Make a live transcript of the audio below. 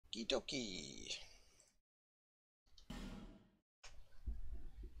Okie dokie.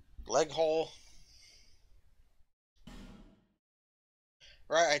 Leg hole.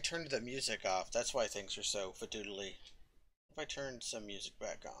 Right, I turned the music off. That's why things are so fadoodly. If I turned some music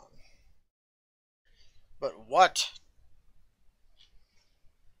back on. But what?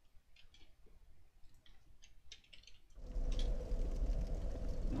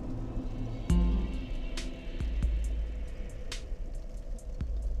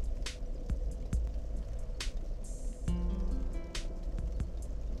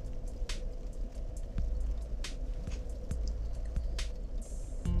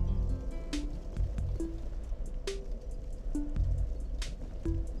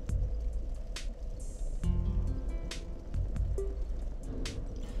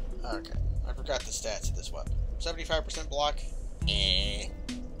 Okay, I forgot the stats of this weapon. 75% block. Eh.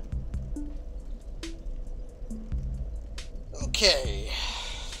 Okay.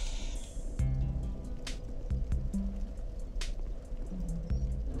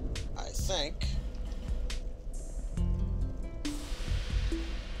 I think.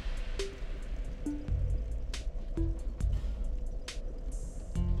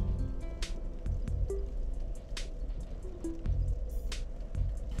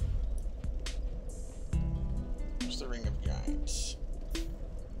 Where's the Ring of Giants?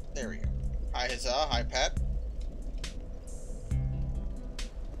 There we go. Hi, Huzzah. Hi, Pat.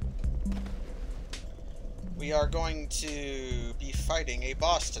 We are going to be fighting a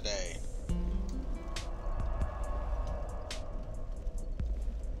boss today.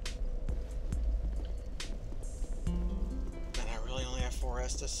 And I really only have 4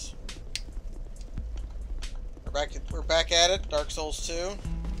 Estus. We're back at it. Dark Souls 2.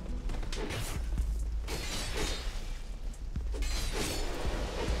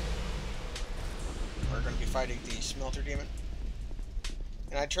 We're going to be fighting the Smelter Demon.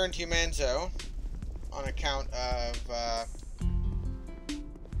 And I turned Humanzo on account of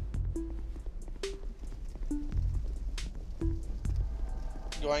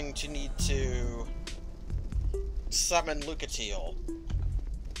going to need to summon Lucatiel.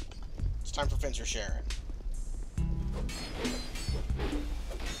 It's time for Finzer Sharon.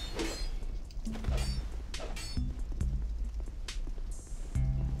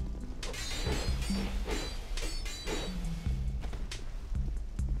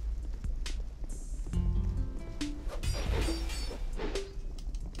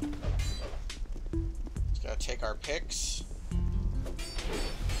 Just gotta take our picks.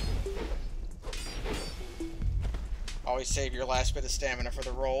 Always save your last bit of stamina for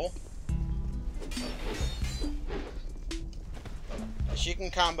the roll. She can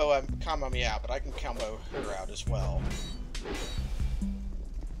combo me out, but I can combo her out as well.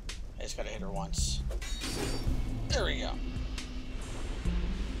 I just gotta hit her once. There we go.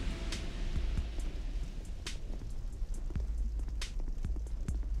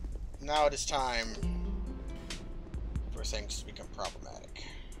 Now it is time for things to become problematic.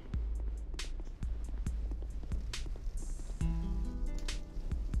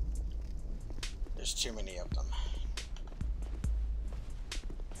 There's too many of them.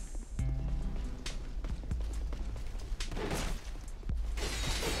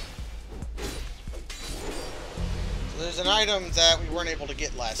 So there's an item that we weren't able to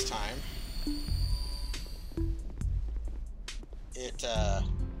get last time. It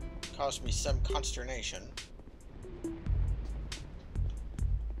caused me some consternation.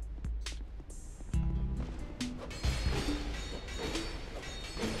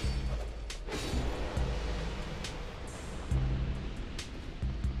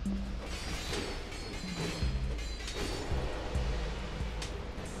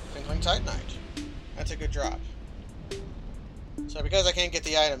 Titanite. That's a good drop. So because I can't get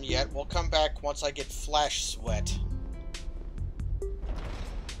the item yet, we'll come back once I get Flash Sweat.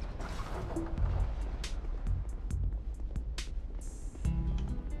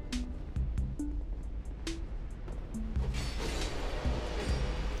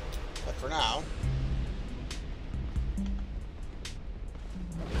 But for now,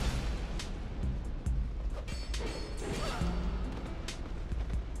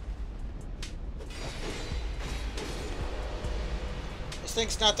 this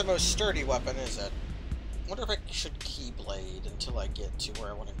thing's not the most sturdy weapon, is it? I wonder if I should Keyblade until I get to where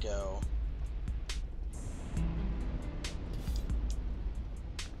I want to go.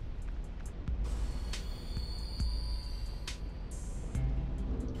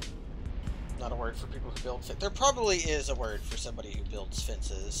 Not a word for people who build fences. There probably is a word for somebody who builds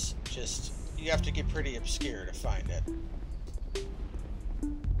fences. Just, you have to get pretty obscure to find it.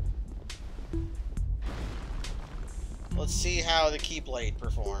 let's see how the Keyblade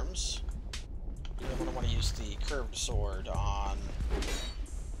performs. I'm going to want to use the curved sword on...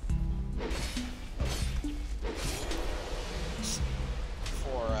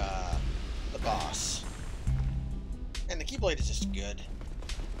 for, the boss. And the Keyblade is just good.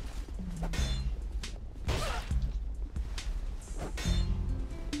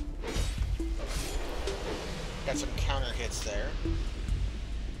 Got some counter hits there.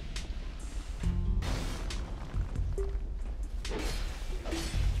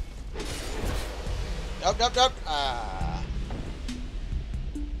 Nope, nope, nope.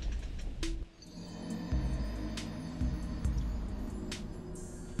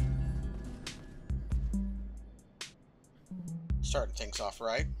 Starting things off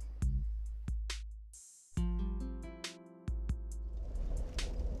right.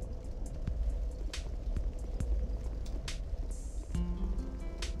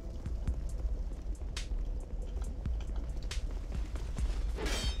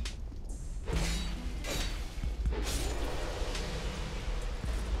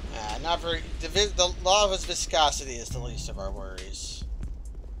 Not very. The lava's viscosity is the least of our worries.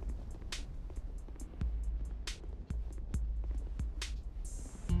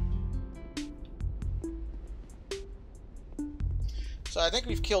 So I think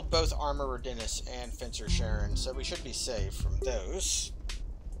we've killed both Armorer Dennis and Fencer Sharon, so we should be safe from those.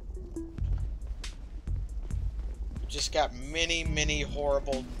 Just got many, many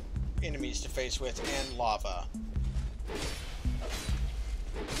horrible enemies to face with, and lava.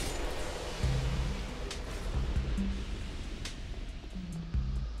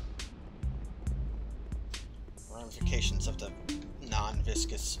 Ramifications of the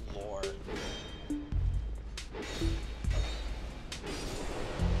non-viscous lore.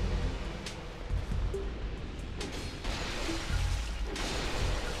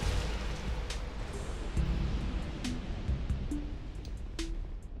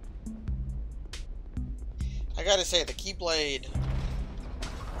 I gotta say, the Keyblade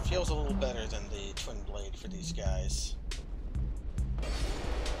feels a little better than the Twin Blade for these guys.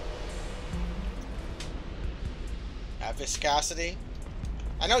 Viscosity?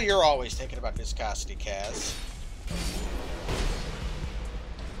 I know you're always thinking about viscosity, Kaz.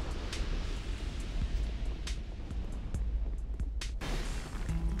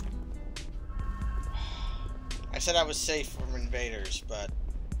 I said I was safe from invaders, but...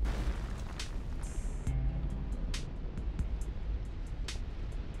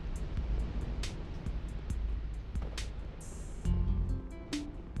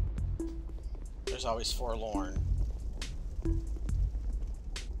 there's always Forlorn.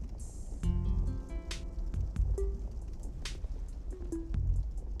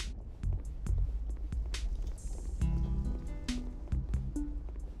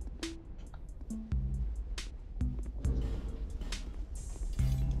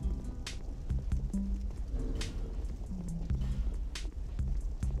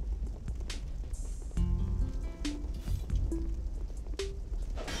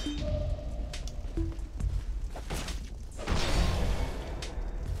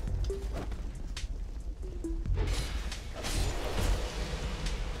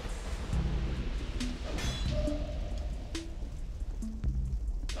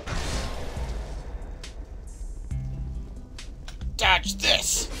 Dodge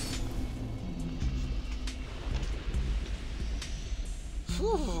this!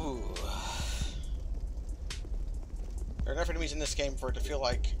 Whew. There are enough enemies in this game for it to feel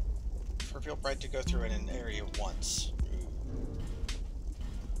right to go through in an area once.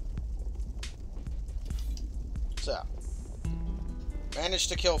 So, managed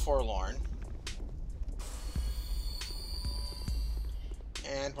to kill Forlorn.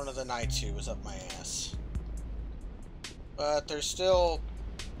 And one of the knights who was up my ass. But there's still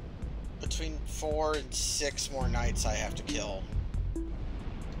between 4 and 6 more knights I have to kill.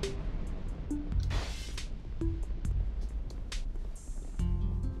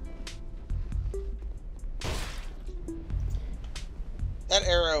 That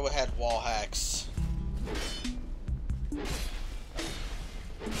arrow had wall hacks.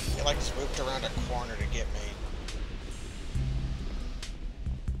 It like swooped around a corner to get me.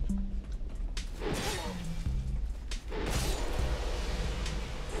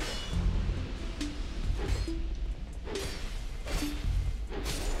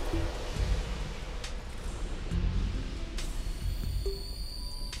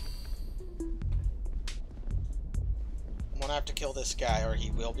 I have to kill this guy or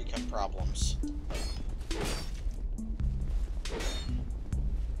he will become problems.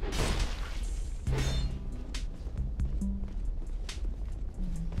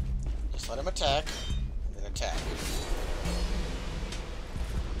 Just let him attack, and then attack.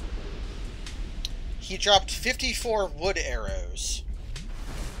 he dropped 54 wood arrows.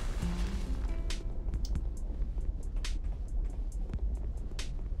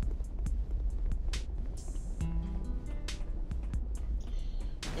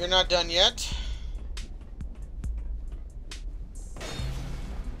 You're not done yet.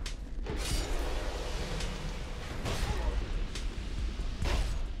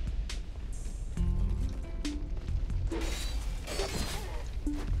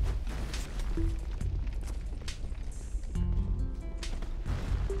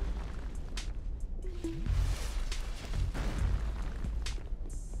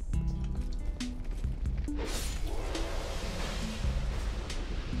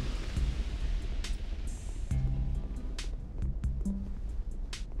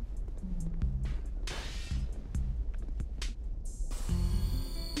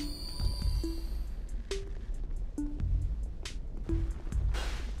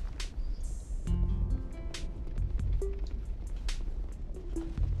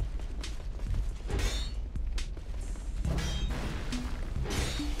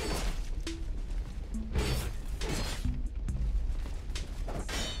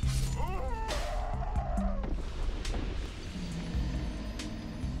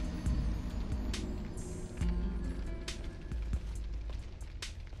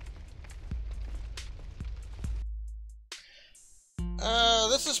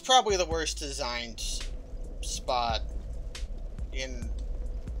 This is probably the worst designed spot in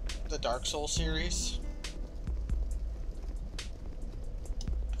the Dark Souls series.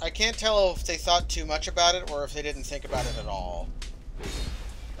 I can't tell if they thought too much about it or if they didn't think about it at all.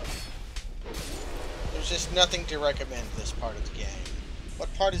 There's just nothing to recommend this part of the game.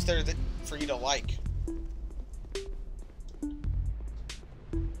 What part is there for you to like?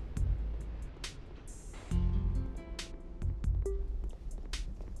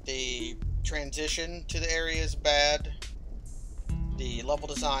 The transition to the area is bad. The level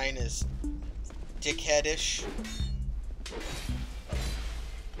design is dickheadish.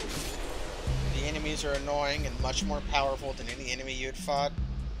 The enemies are annoying and much more powerful than any enemy you had fought.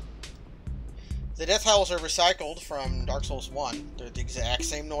 The death howls are recycled from Dark Souls 1. They're the exact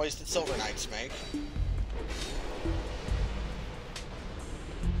same noise that Silver Knights make.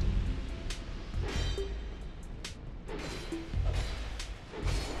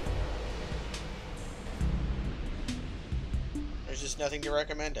 There's just nothing to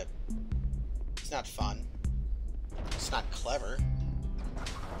recommend it. It's not fun. It's not clever.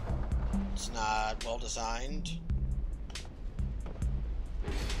 It's not well designed.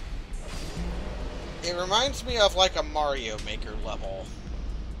 It reminds me of like a Mario Maker level.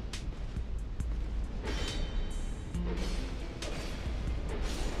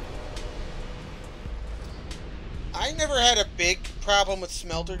 I never had a big problem with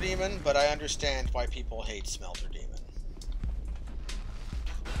Smelter Demon, but I understand why people hate Smelter Demon.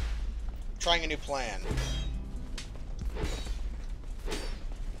 Trying a new plan.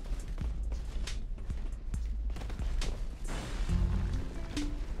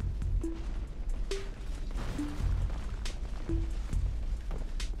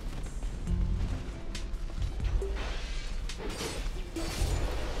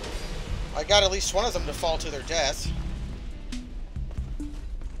 I got at least one of them to fall to their death.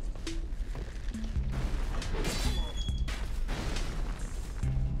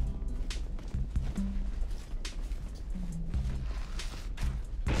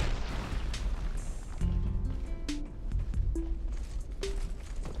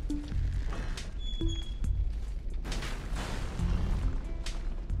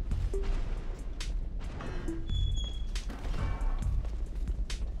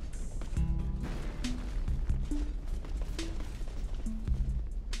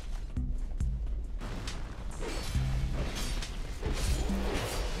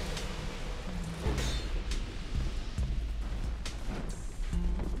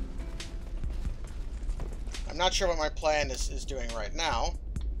 I'm not sure what my plan is doing right now.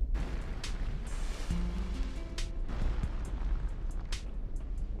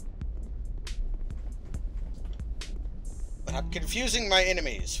 But I'm confusing my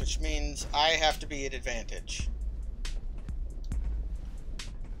enemies, which means I have to be at advantage.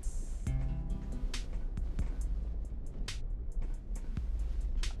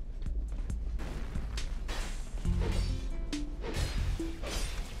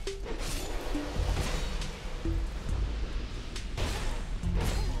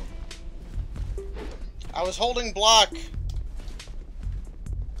 I was holding block.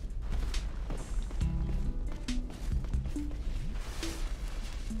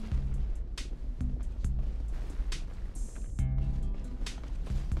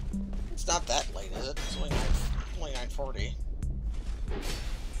 It's not that late, is it? It's only 9:40.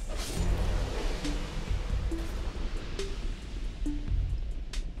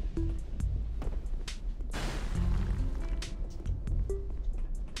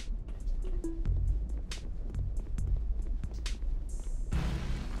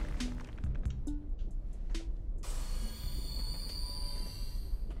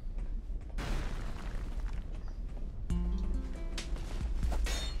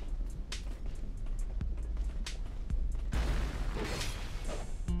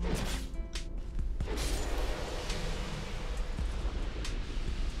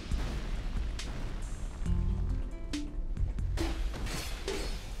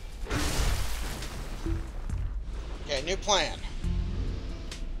 Okay, new plan.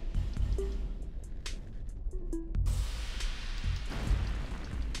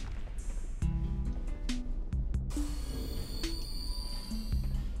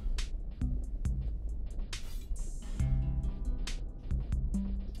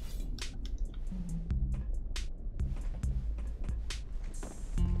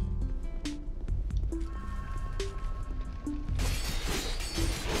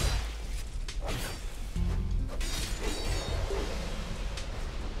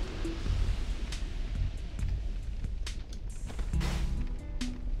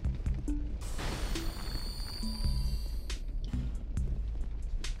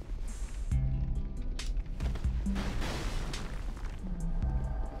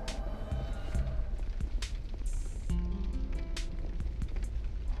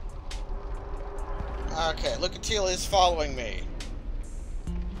 Okay, Lucatiel is following me.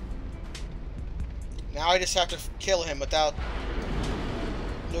 Now I just have to kill him without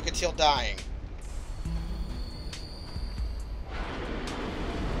Lucatiel dying.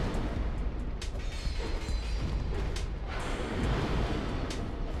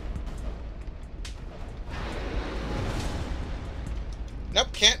 Nope,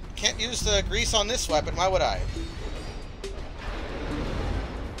 can't use the grease on this weapon. Why would I?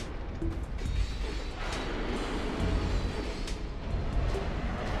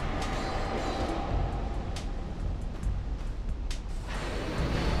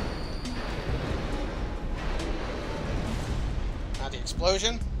 Not the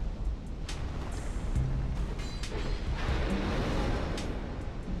explosion.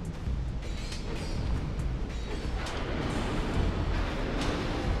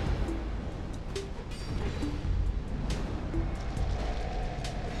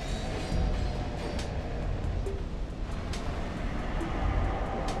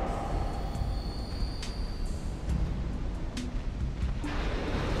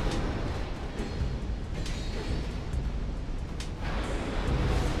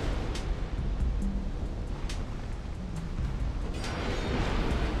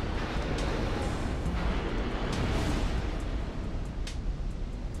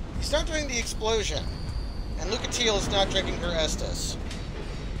 He's not doing the explosion, and Lucatiel is not drinking her Estus.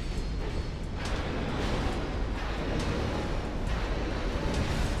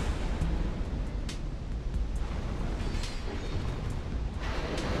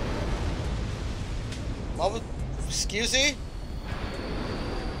 What was... excuse me?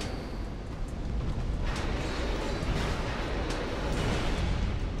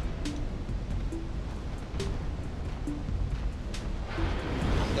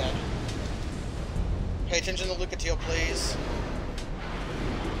 Pay attention to Lucatiel, please.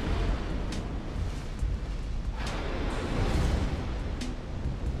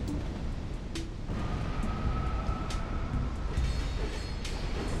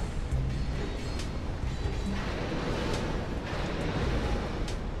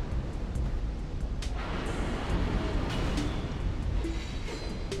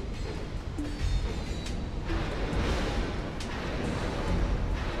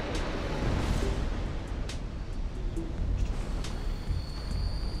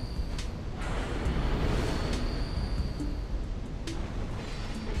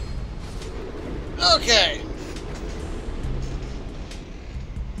 Okay.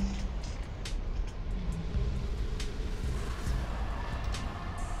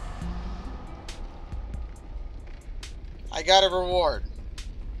 I got a reward.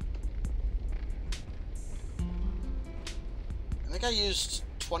 I think I used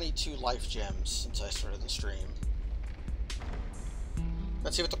 22 life gems since I started the stream.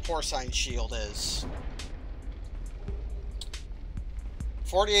 Let's see what the porcine shield is.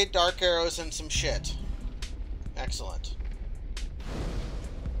 48 dark arrows and some shit. Excellent.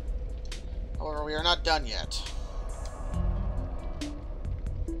 However, we are not done yet.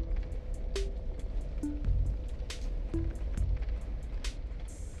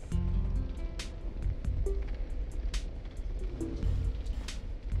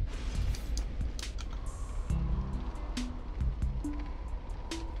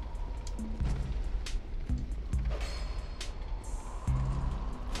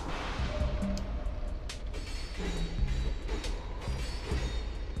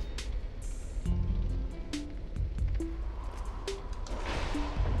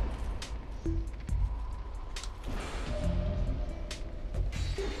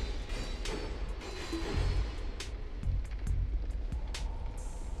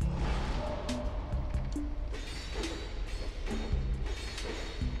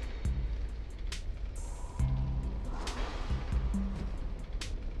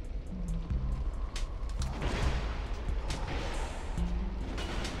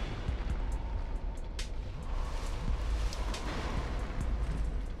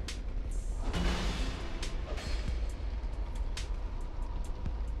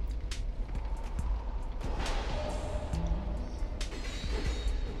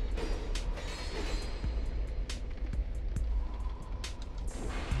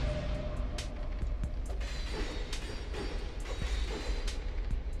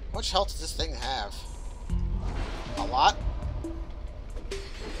 much health does this thing have? A lot?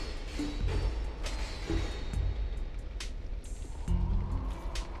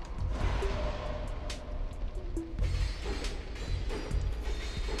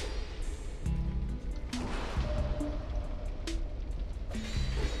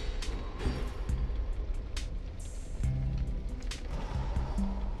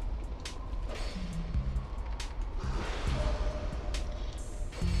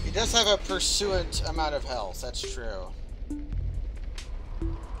 He does have a pursuant amount of health, that's true.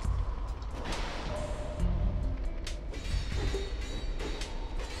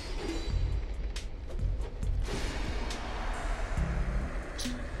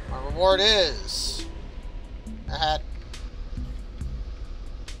 My reward is a hat.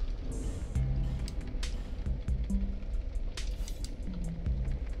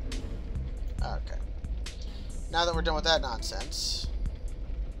 Okay. Now that we're done with that nonsense.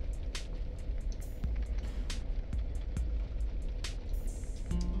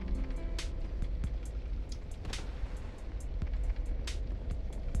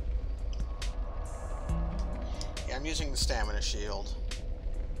 I'm using the stamina shield.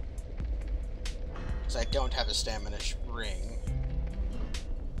 Because I don't have a stamina ring.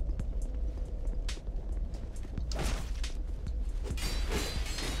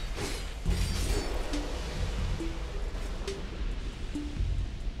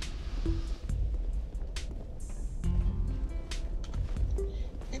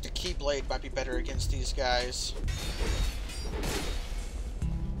 I think the Keyblade might be better against these guys.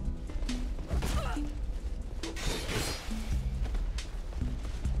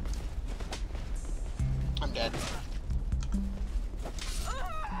 I'm dead.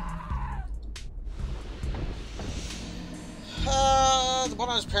 The one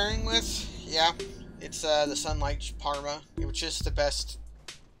I was pairing with, yeah, it's the Sunlight Parma, which is the best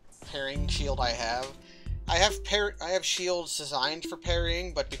pairing shield I have. I have shields designed for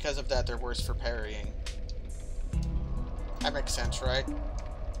parrying, but because of that, they're worse for parrying. That makes sense, right?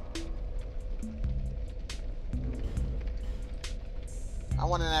 I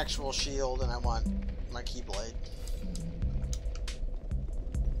want an actual shield, and I want my Keyblade.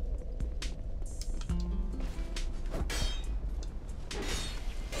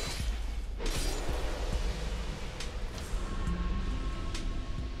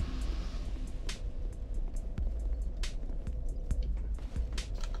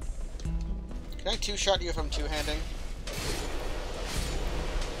 Can I two-shot you if I'm two-handing?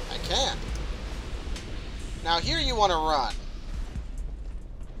 I can. Now here you want to run.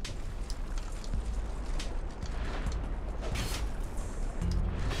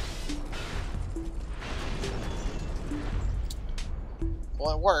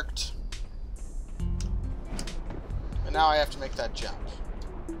 Well, it worked. And now I have to make that jump.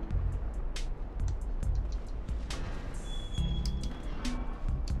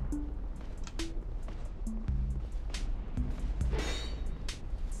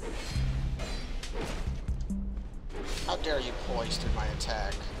 How dare you poise through my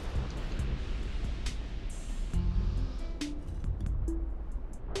attack?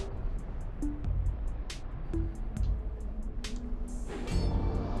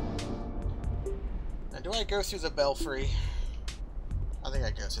 Do I go through the belfry? I think I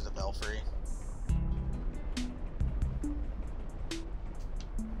go through the belfry.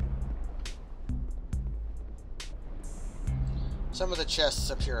 Some of the chests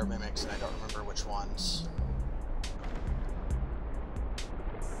up here are mimics, and I don't remember which ones.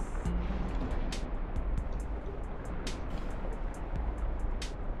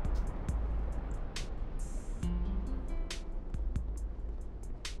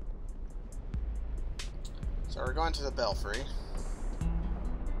 So we're going to the belfry.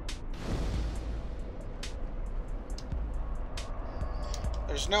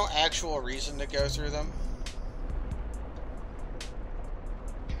 There's no actual reason to go through them.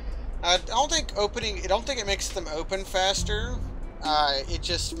 I don't think it makes them open faster. It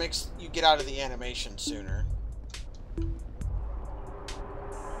just makes you get out of the animation sooner.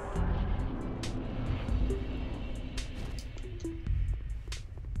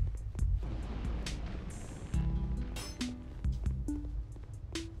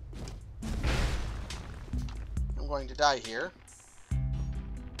 I'm going to die here.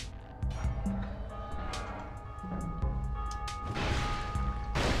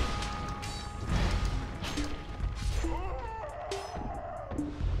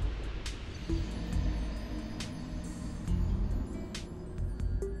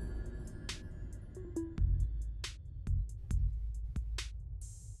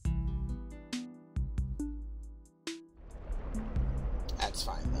 It's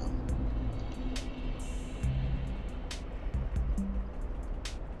fine, though.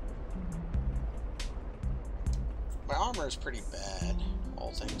 My armor is pretty bad,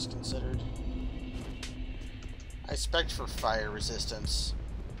 all things considered. I expect for fire resistance.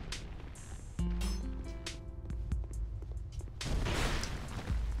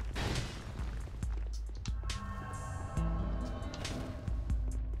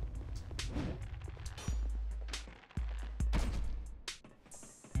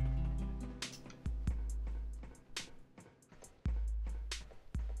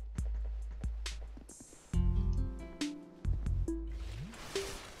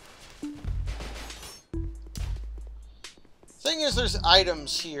 Thing is, there's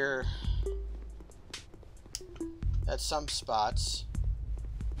items here at some spots.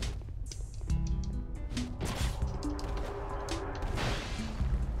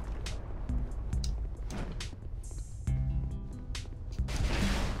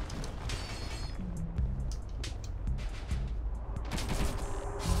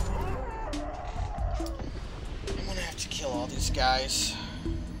 I'm gonna have to kill all these guys.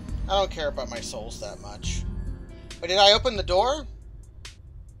 I don't care about my souls that much. But did I open the door?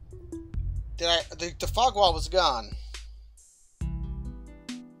 Did I? The fog wall was gone.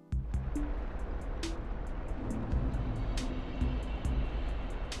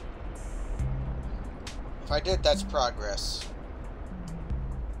 If I did, that's progress.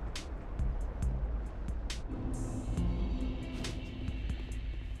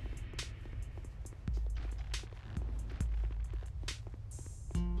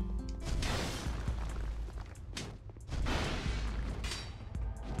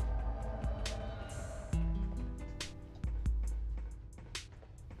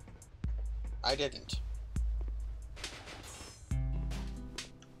 I didn't.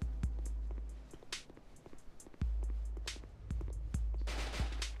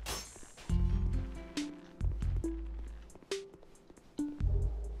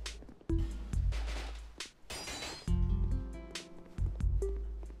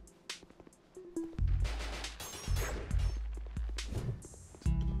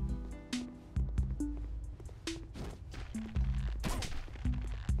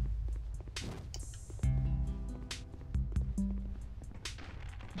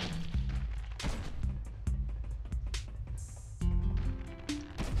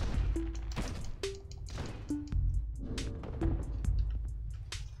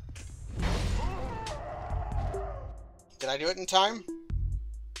 Did I do it in time?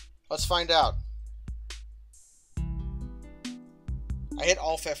 Let's find out. I hit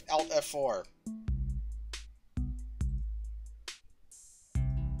Alt F4.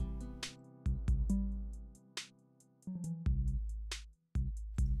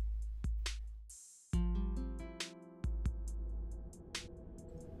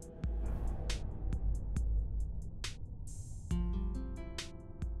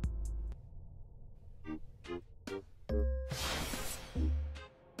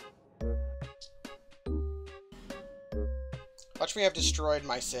 Watch me have destroyed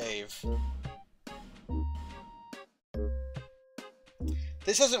my save.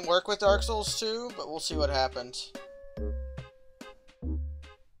 This doesn't work with Dark Souls 2, but we'll see what happens.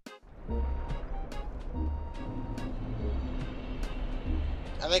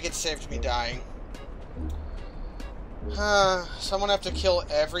 I think it saved me dying. Someone have to kill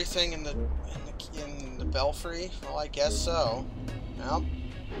everything in the belfry? Well, I guess so. Well.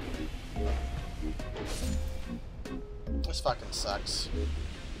 This fucking sucks.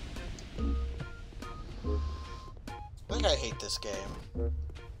 I think I hate this game.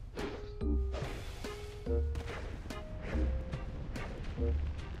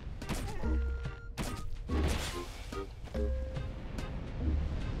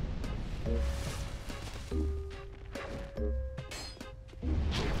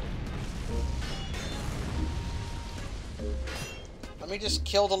 Let me just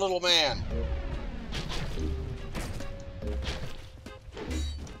kill the little man.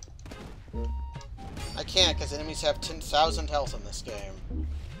 I can't, because enemies have 10,000 health in this game.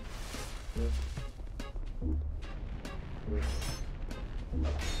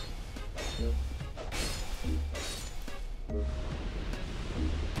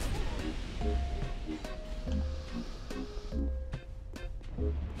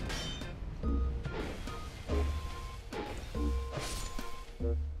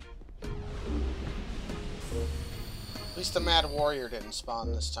 At least the Mad Warrior didn't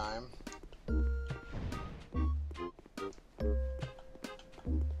spawn this time.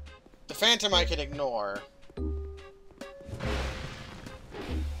 The Phantom I can ignore.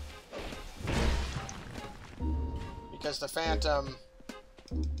 Because the Phantom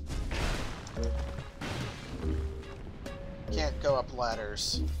Can't go up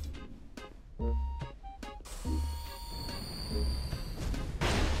ladders.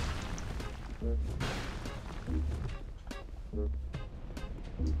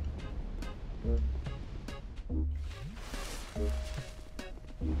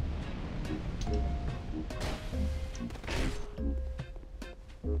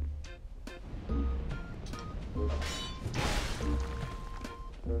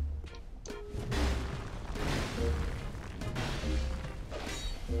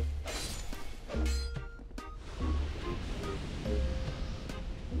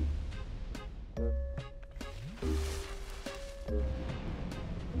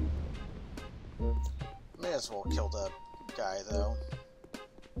 May as well kill the guy, though.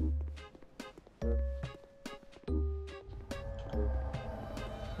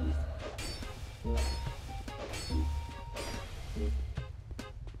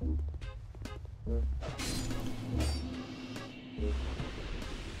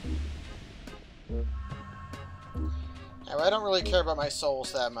 Now, I don't really care about my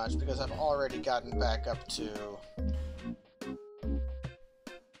souls that much because I've already gotten back up to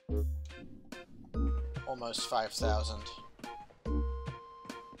almost 5,000.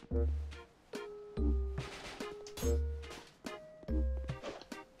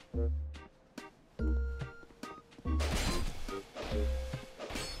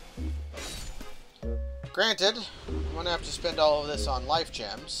 Granted, I'm gonna have to spend all of this on life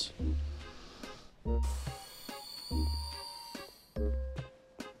gems.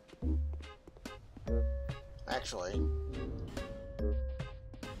 Actually.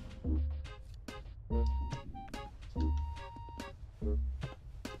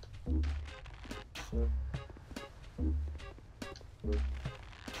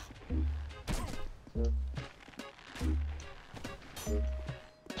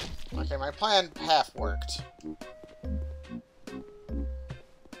 Okay, my plan half worked.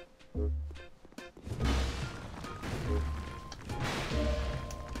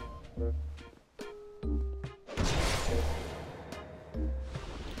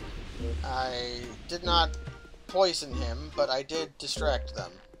 I did not poison him, but I did distract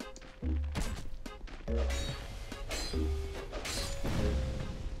them.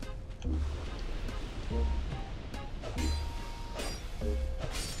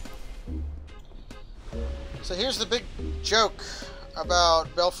 So here's the big joke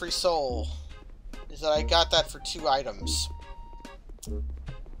about Belfry Soul, is that I got that for 2 items.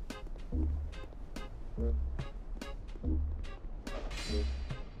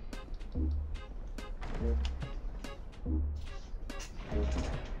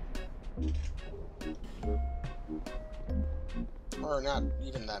 Or not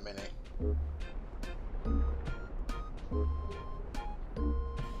even that many.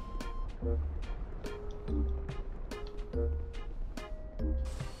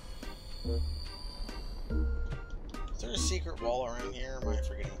 Is there a secret wall around here? Or am I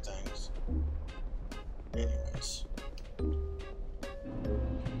forgetting things? Anyways.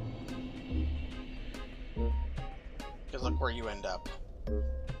 Because look where you end up.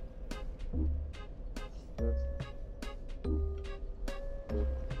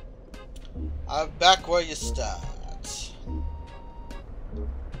 Back where you start.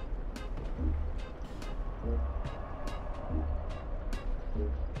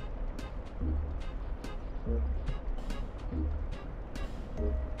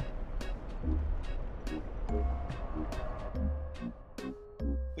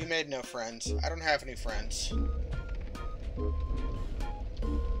 We made no friends. I don't have any friends.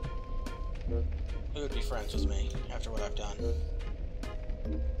 Who would be friends with me after what I've done?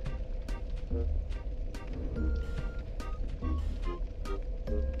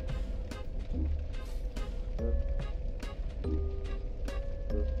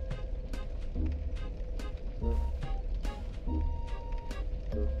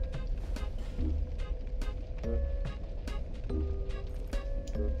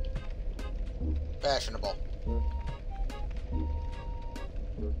 Fashionable.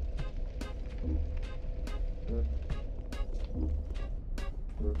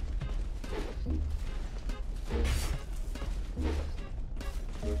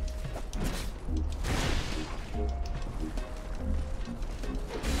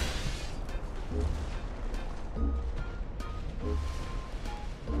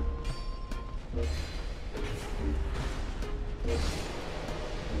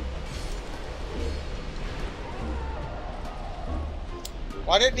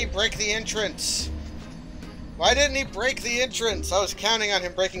 Why didn't he break the entrance? Why didn't he break the entrance? I was counting on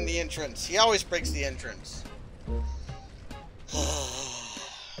him breaking the entrance. He always breaks the entrance.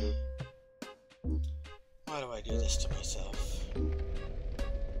 Why Why do I do this to myself?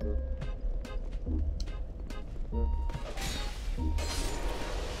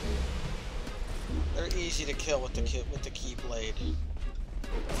 They're easy to kill with the keyblade.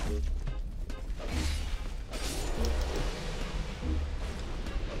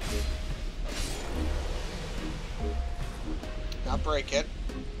 Not break it.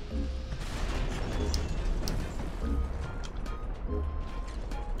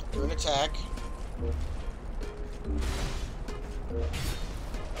 Do an attack.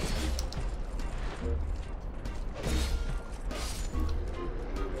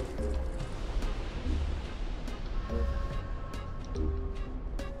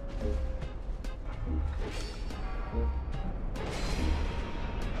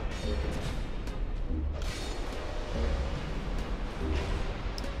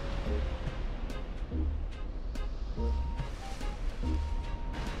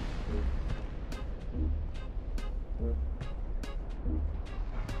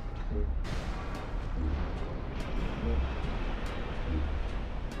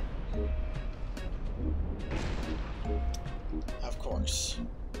 Of course.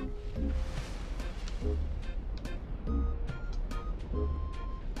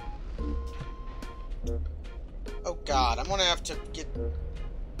 Oh God, I'm gonna have to get...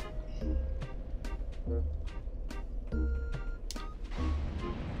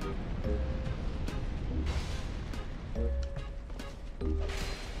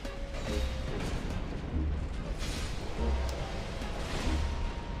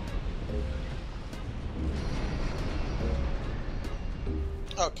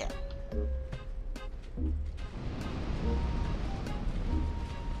 Okay.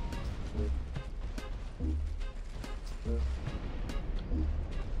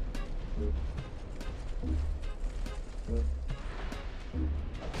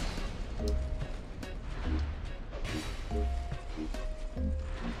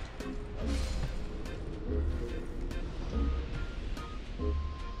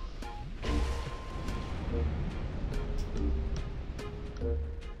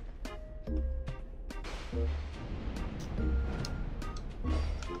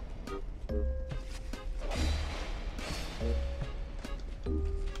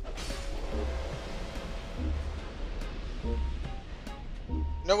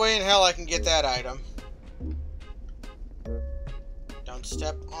 No way in hell I can get that item. Don't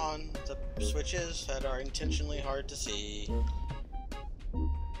step on the switches that are intentionally hard to see.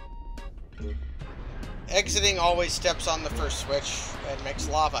 Exiting always steps on the first switch and makes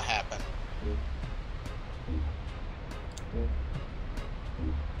lava happen.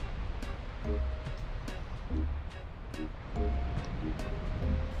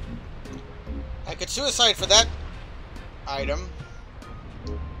 I could suicide for that item.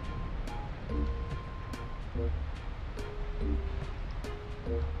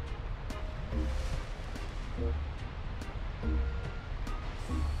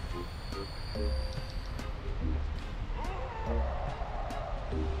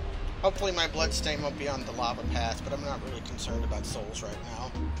 Hopefully my bloodstain won't be on the lava path, but I'm not really concerned about souls right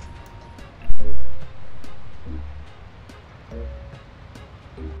now.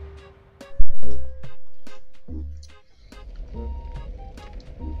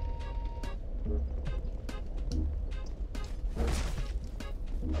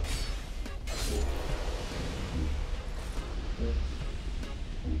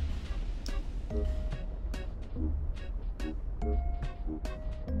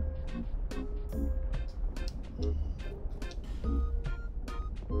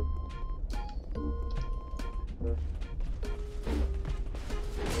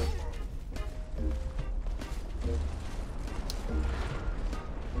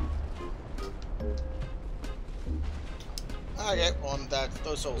 Okay, well,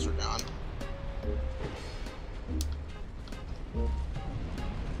 those souls are gone.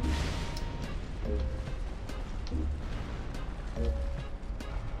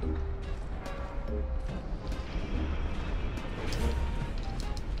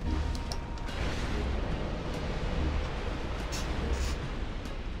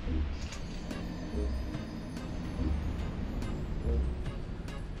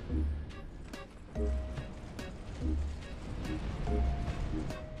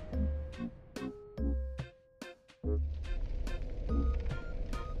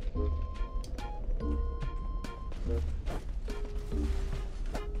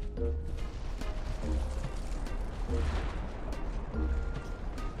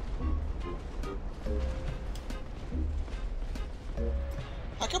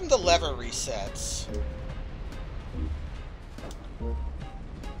 How come the lever resets?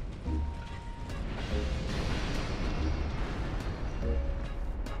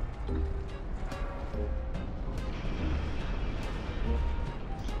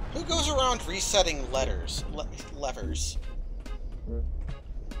 Who goes around resetting levers?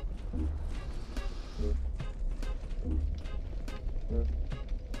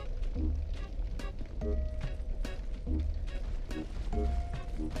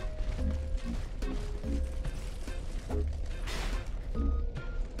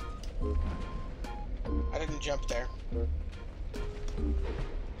 I didn't jump there.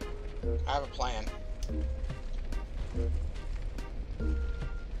 I have a plan.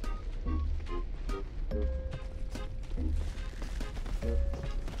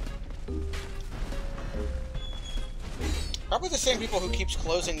 Probably the same people who keeps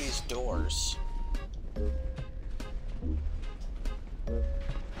closing these doors.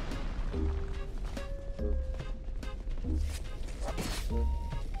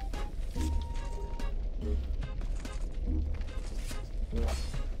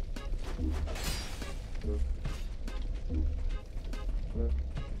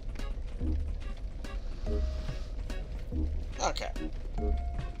 Okay.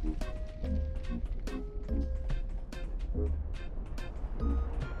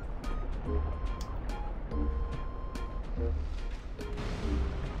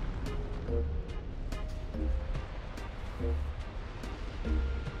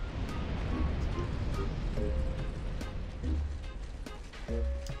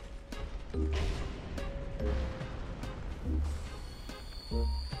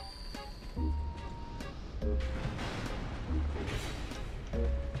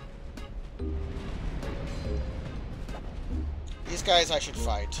 These guys I should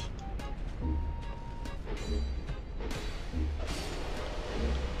fight.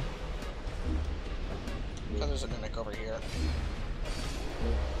 Oh, there's a mimic over here.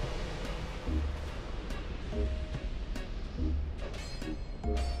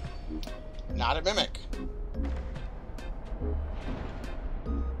 Not a mimic.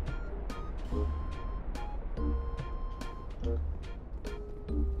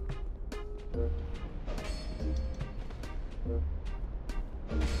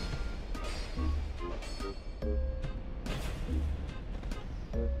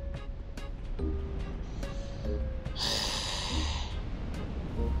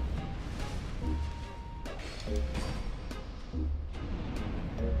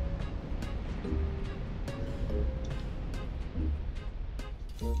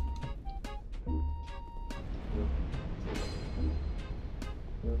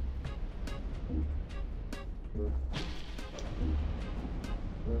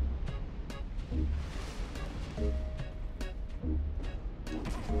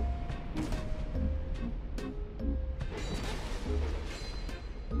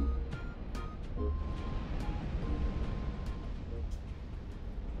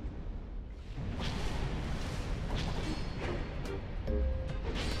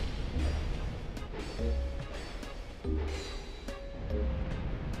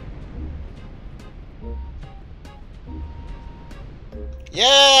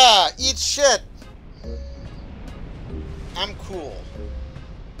 Yeah! Eat shit! I'm cool.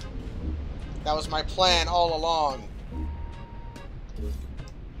 That was my plan all along.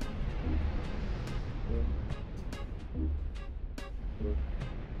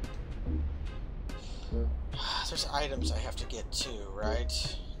 There's items I have to get too,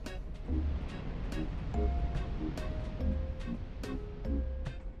 right?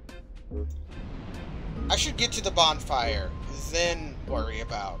 I should get to the bonfire, then worry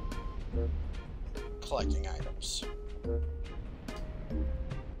about collecting items.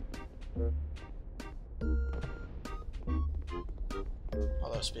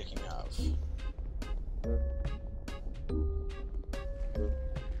 Although, speaking of...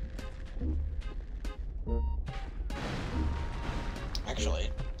 Actually,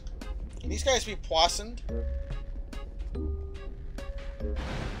 can these guys be poisoned?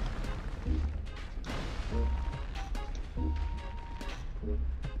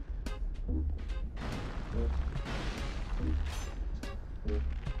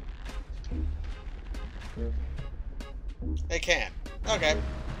 They can. Okay.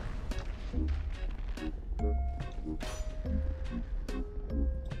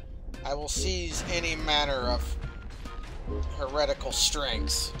 I will seize any manner of heretical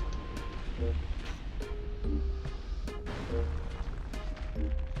strengths.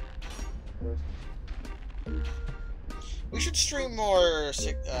 We should stream more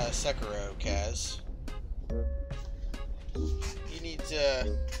Sekiro, Kaz. You need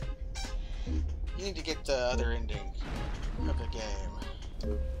to get the other ending of the game.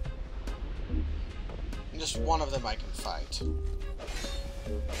 And just one of them I can fight.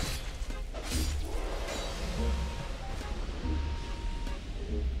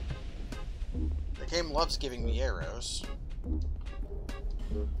 game loves giving me arrows.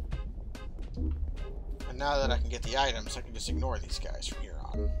 And now that I can get the items, I can just ignore these guys from here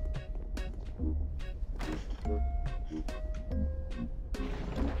on.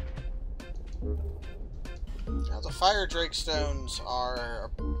 Now, the fire drake stones are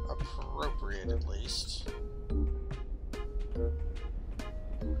appropriate, at least.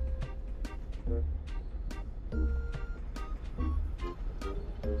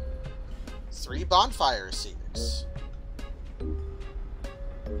 Three bonfire seeds.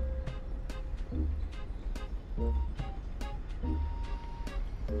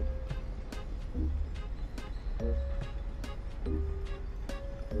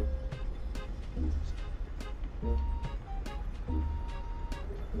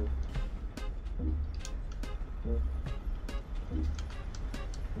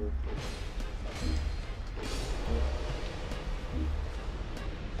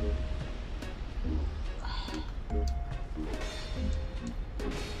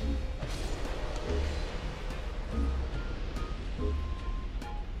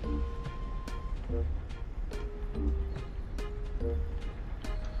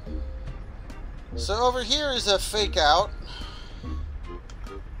 So over here is a fake out.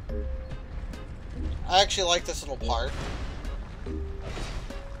 I actually like this little part.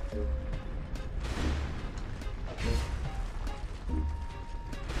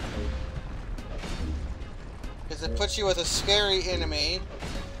 Because it puts you with a scary enemy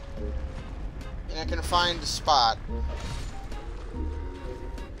in a confined spot.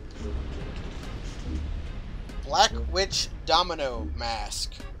 Black Witch Domino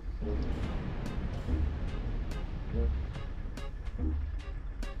Mask.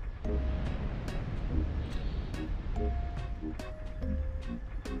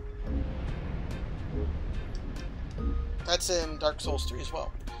 That's in Dark Souls 3 as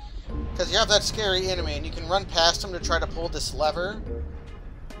well. Because you have that scary enemy and you can run past him to try to pull this lever,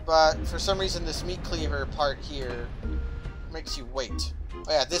 but for some reason this meat cleaver part here makes you wait. Oh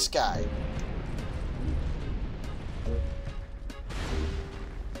yeah, this guy.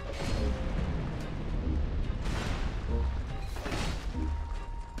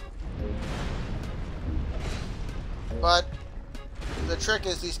 But the trick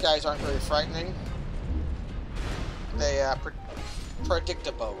is these guys aren't very frightening. They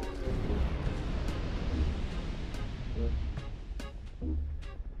predictable.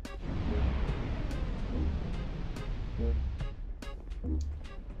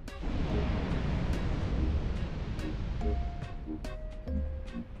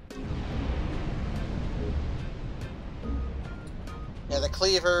 Yeah, the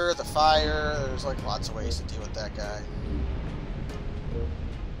cleaver, the fire, there's like lots of ways to deal with that guy.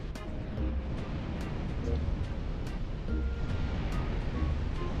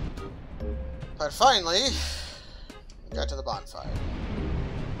 But finally, we got to the bonfire.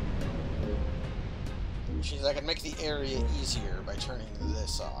 Which means I can make the area easier by turning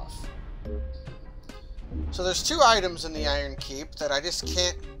this off. So there's two items in the Iron Keep that I just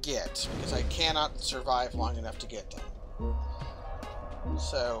can't get, because I cannot survive long enough to get them.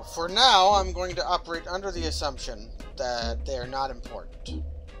 So, for now, I'm going to operate under the assumption that they are not important.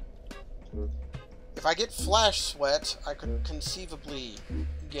 If I get Flash Sweat, I could conceivably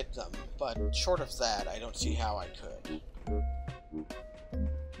get them, but short of that, I don't see how I could.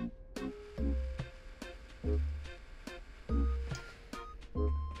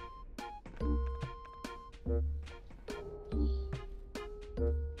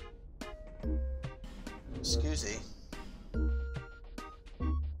 Excusey.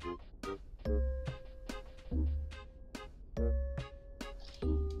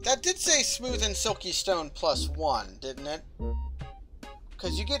 That did say Smooth and Silky Stone +1, didn't it?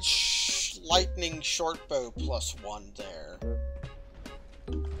 Because you get Lightning Shortbow +1 there.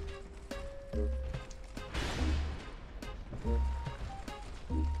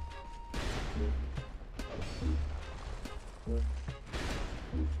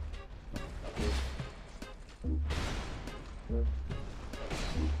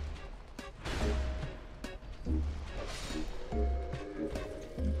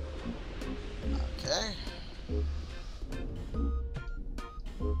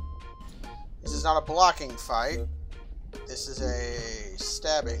 This is not a blocking fight. This is a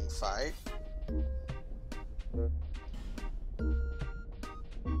stabbing fight.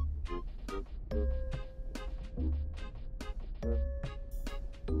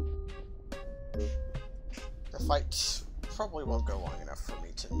 The fight probably won't go long enough for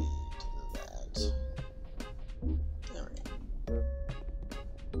me to need that. There we go.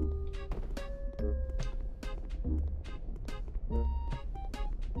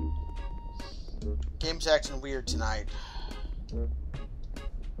 game's acting weird tonight.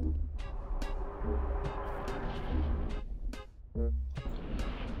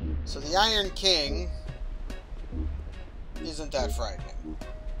 So the Iron King isn't that frightening.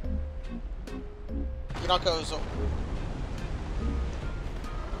 Yunako's...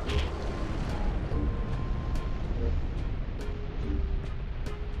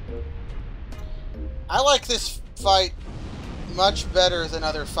 I like this fight much better than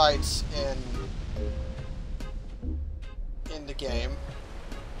other fights in the game.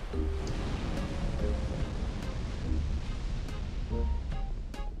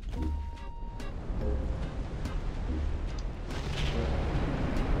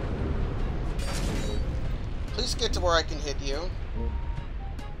 Please get to where I can hit you.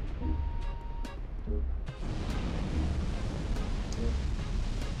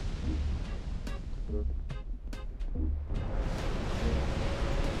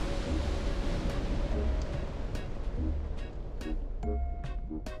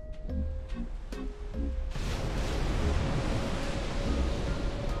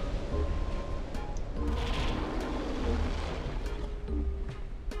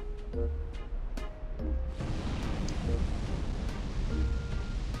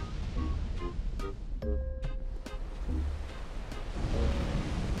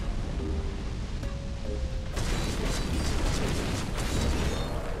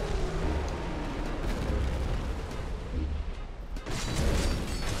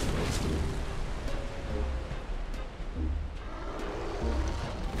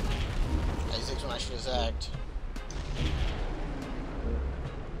 When I should have zagged.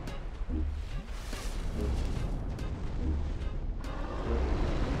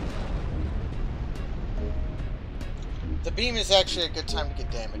 The beam is actually a good time to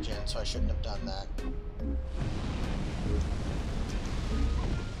get damage in, so I shouldn't have done that.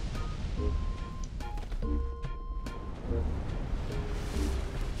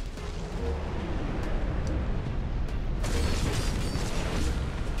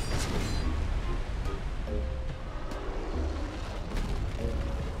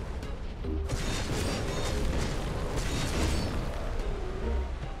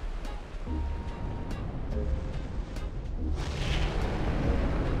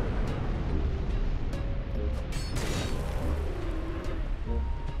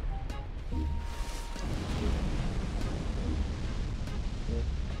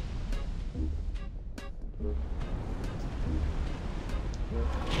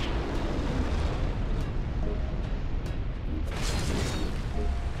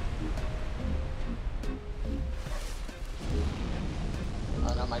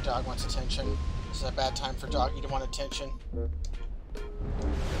 Oh no, my dog wants attention. This is a bad time for doggy to want attention.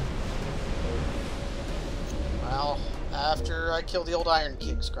 Well, after I kill the old Iron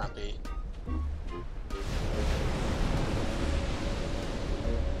King's grumpy.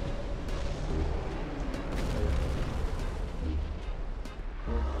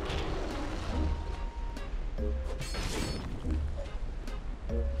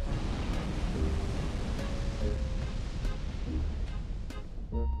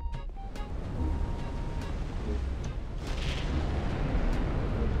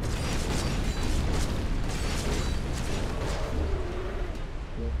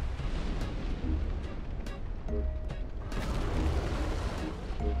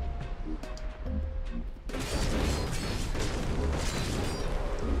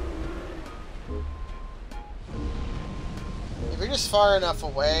 If you're just far enough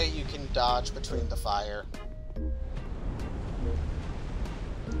away, you can dodge between the fire.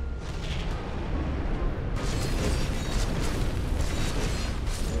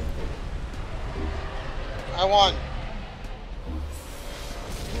 I won.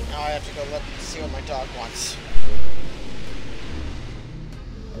 Now I have to go see what my dog wants.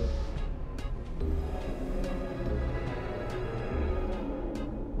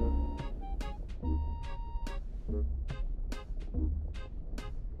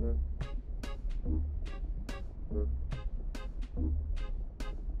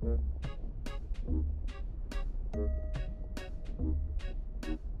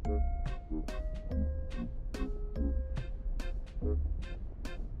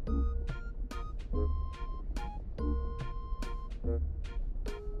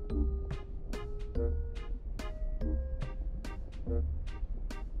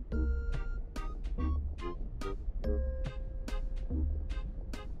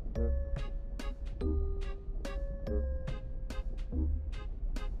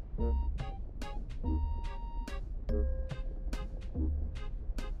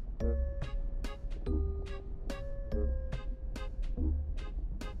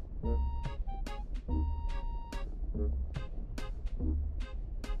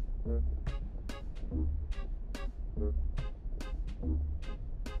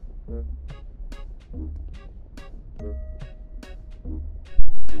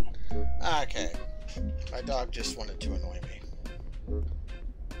 Okay. My dog just wanted to annoy me.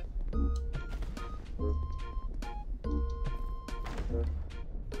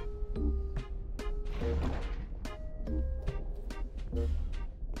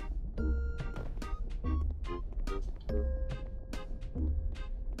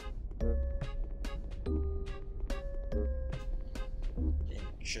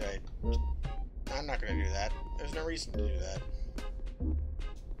 Should I? I'm not gonna do that. There's no reason to do that.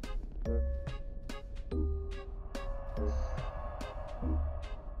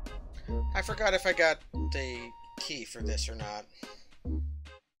 I forgot if I got the key for this or not.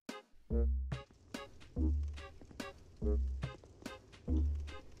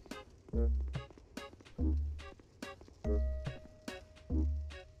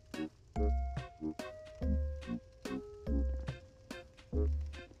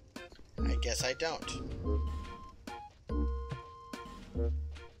 I guess I don't.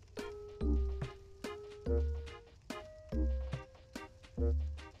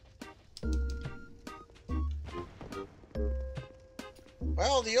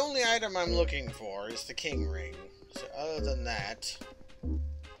 Well, the only item I'm looking for is the king ring. So other than that...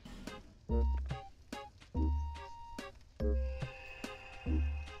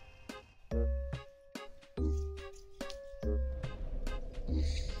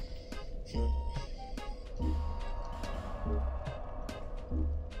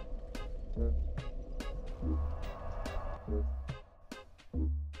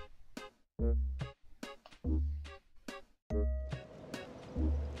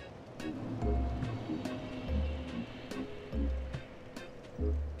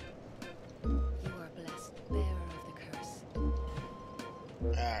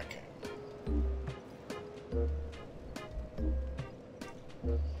 Okay.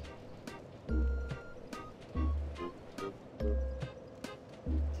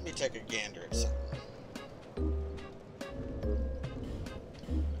 Let me take a gander at something.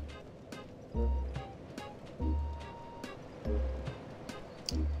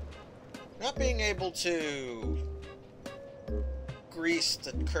 Not being able to grease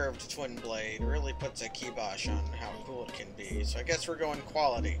the curved twin blade really puts a kibosh on how cool it can be, so I guess we're going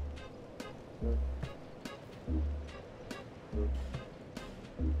quality.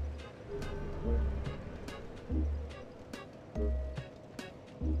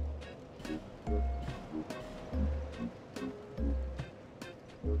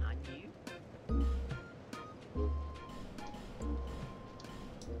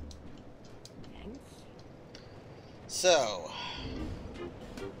 So,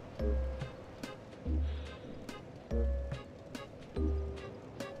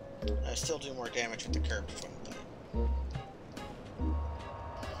 I still do more damage with the curved twin blade.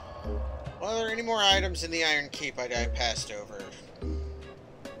 Well, are there any more items in the Iron Keep I passed over?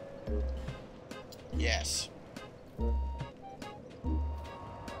 Yes.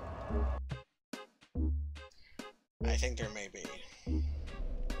 I think there may be.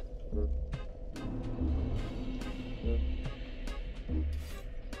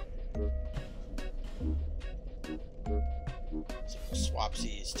 So we'll swap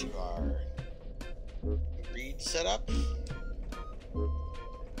these to our reed setup.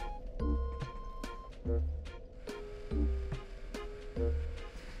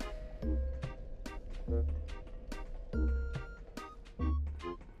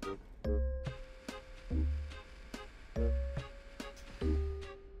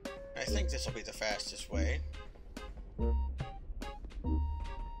 I think this will be the fastest way.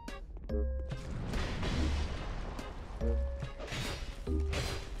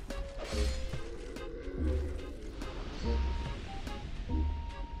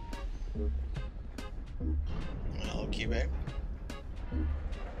 Hello, Cube.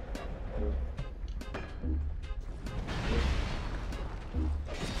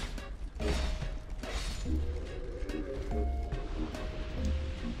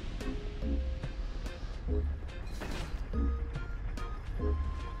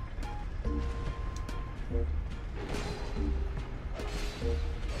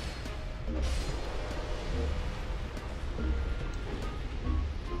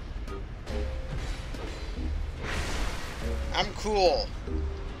 I'm cool.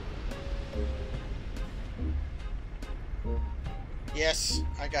 Yes,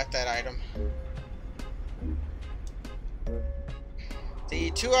 I got that item.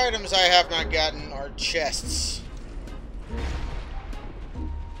 The two items I have not gotten are chests.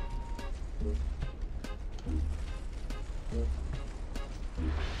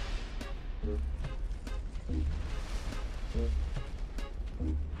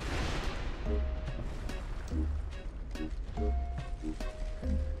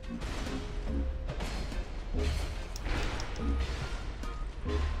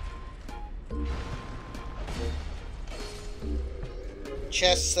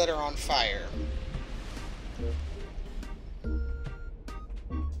 chests that are on fire.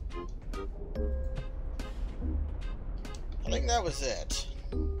 I think that was it.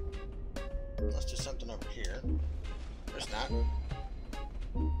 Unless there's something over here. There's not.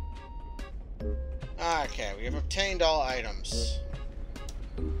 Okay, we have obtained all items.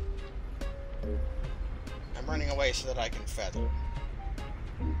 I'm running away so that I can feather.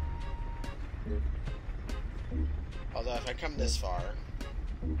 Although if I come this far...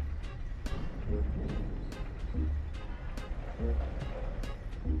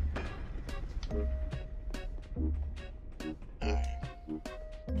 Alright.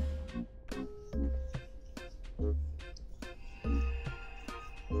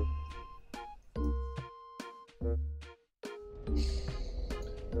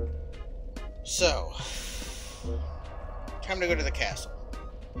 So, time to go to the castle.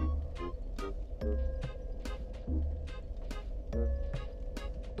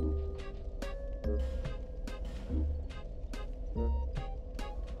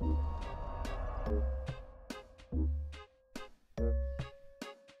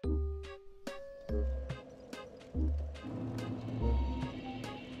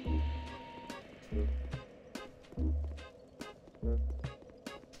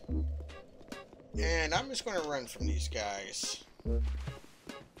 And I'm just going to run from these guys.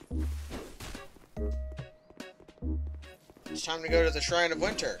 It's time to go to the Shrine of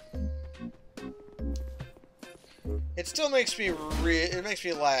Winter. It still makes me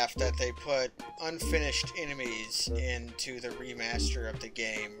laugh that they put unfinished enemies into the remaster of the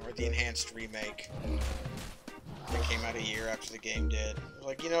game, or the enhanced remake that came out a year after the game did.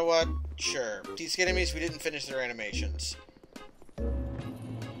 Like, you know what? Sure. These enemies, we didn't finish their animations.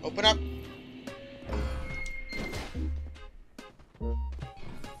 Open up.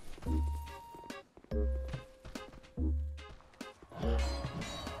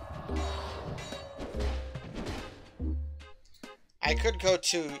 I could go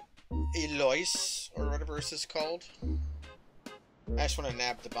to Eloise, or whatever this is called. I just want to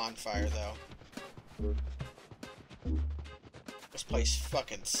nab the bonfire, though. This place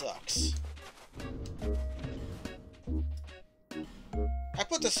fucking sucks. I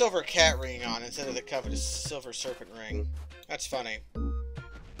put the silver cat ring on instead of the covetous silver serpent ring. That's funny.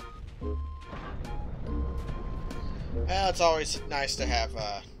 Well, it's always nice to have,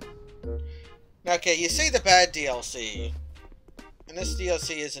 Okay, you say the bad DLC. And this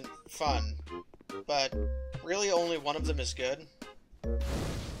DLC isn't fun, but really only one of them is good.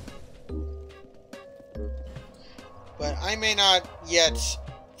 But I may not yet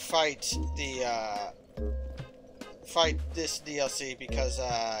fight this DLC because,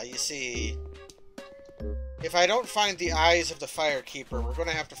 you see, if I don't find the eyes of the Firekeeper, we're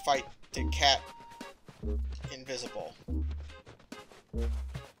gonna have to fight the cat invisible.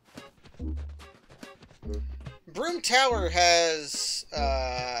 Broom Tower has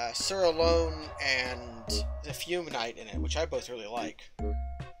Sir Alone and the Fume Knight in it, which I both really like.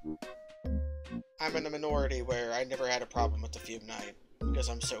 I'm in the minority where I never had a problem with the Fume Knight, because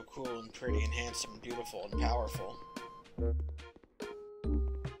I'm so cool and pretty and handsome and beautiful and powerful.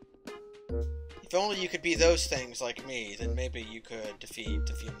 If only you could be those things like me, then maybe you could defeat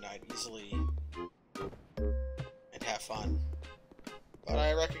the Fume Knight easily and have fun. But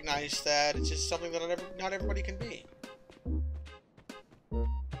I recognize that it's just something that not everybody can be.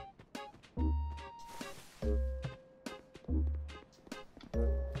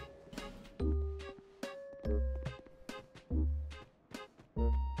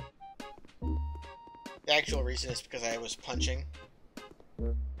 The actual reason is because I was punching,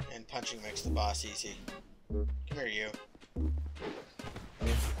 and punching makes the boss easy. Come here, you.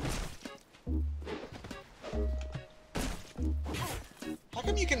 How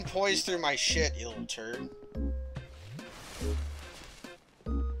come you can poise through my shit, you little turd?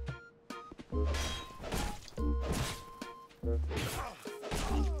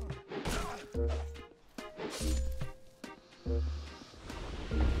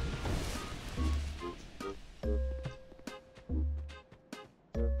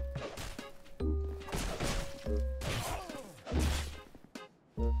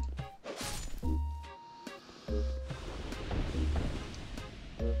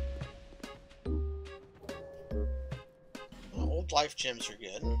 Life gems are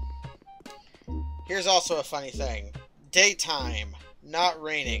good. Here's also a funny thing. Daytime, not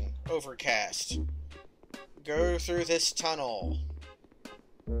raining, overcast. Go through this tunnel.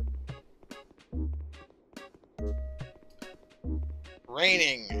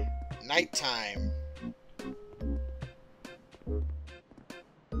 Raining, nighttime.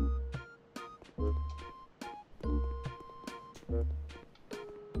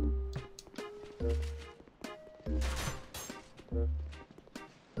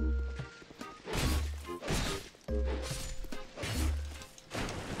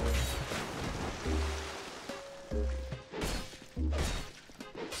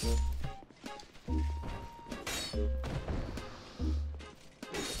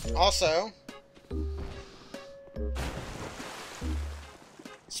 Also,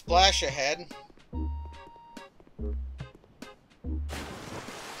 splash ahead.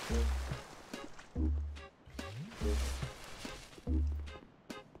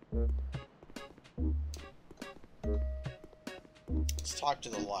 Let's talk to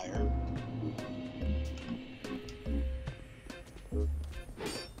the liar.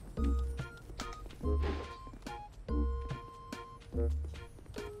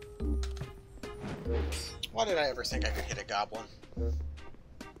 Why did I ever think I could hit a goblin?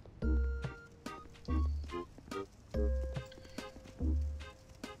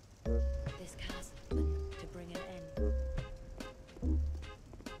 This cast to bring an end.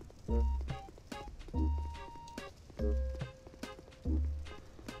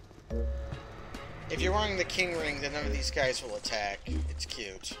 If you're wearing the king ring, then none of these guys will attack. It's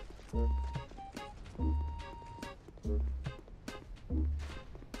cute.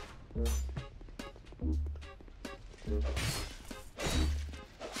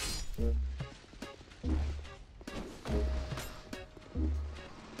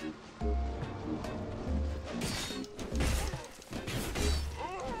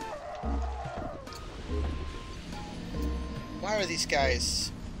 Why are these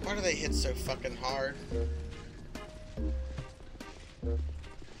guys... Why do they hit so fucking hard?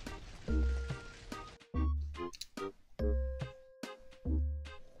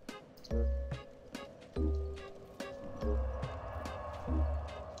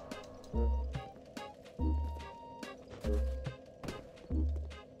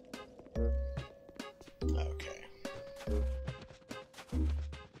 Okay.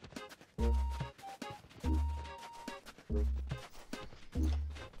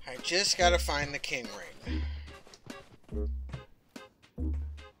 I just gotta find the king ring.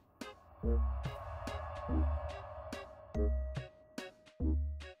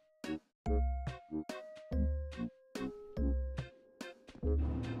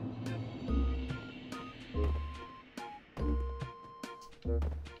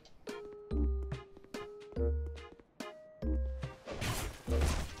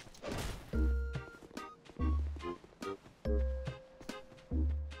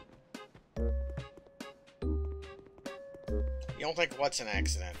 You don't think what's an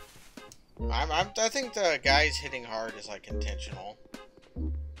accident? I think the guys hitting hard is like intentional.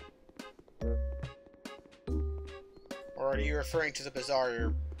 Or are you referring to the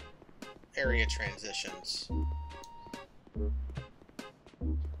bizarre area transitions?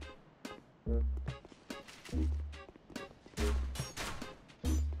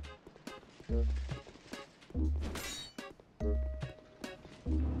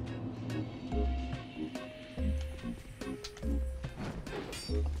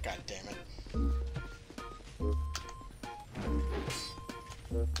 God damn it.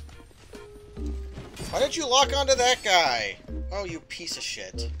 Why did you lock onto that guy? Oh, you piece of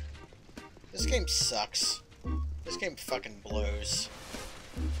shit. This game sucks. This game fucking blows.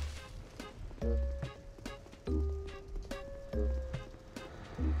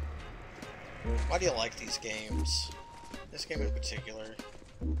 Why do you like these games? This game in particular.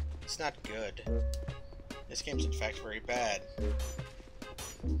 It's not good. This game's in fact very bad.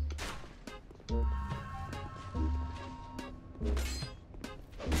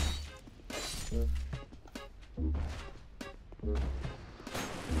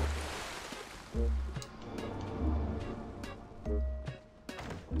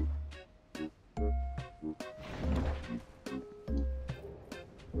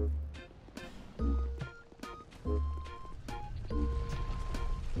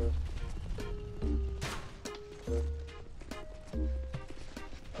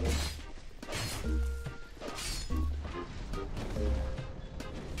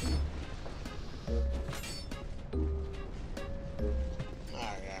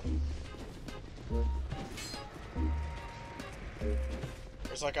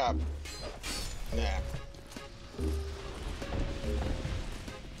 There's like a... Yeah.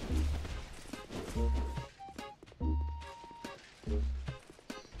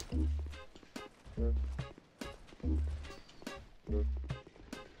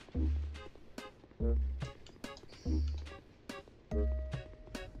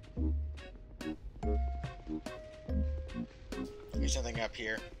 There's something up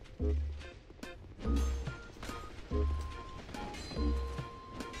here.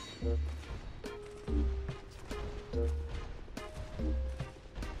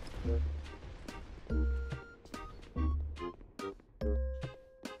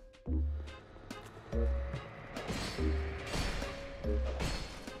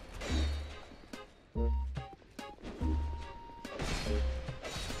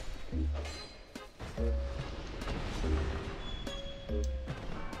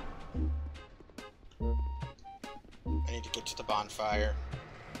 get to the bonfire.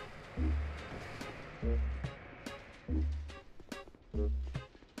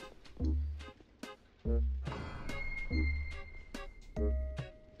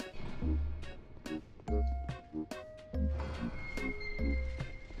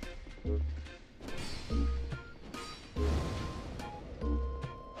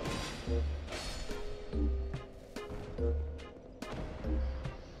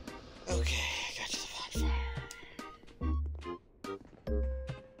 Okay, I got to the bonfire.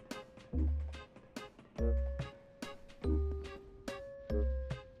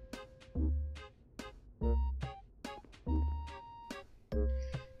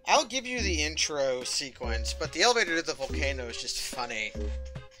 I'll give you the intro sequence, but the elevator to the volcano is just funny.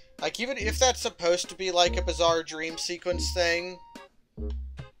 Like, even if that's supposed to be like a bizarre dream sequence thing,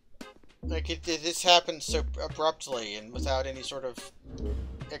 like, this happens so abruptly and without any sort of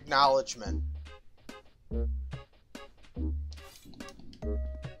acknowledgement.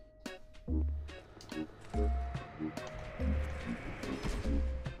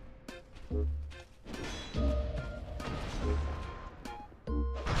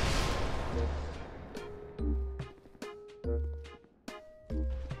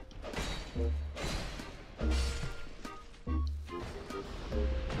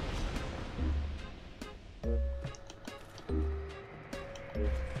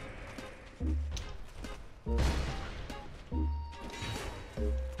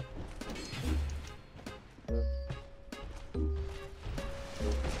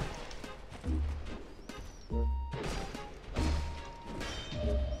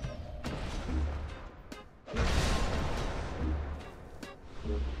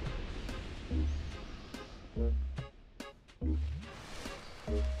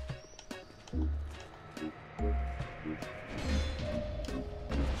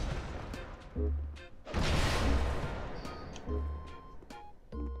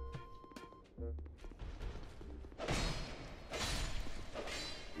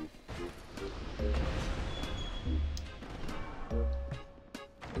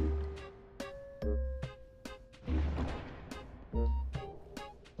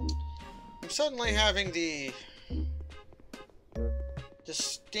 Suddenly having the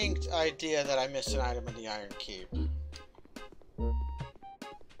distinct idea that I missed an item in the Iron Keep.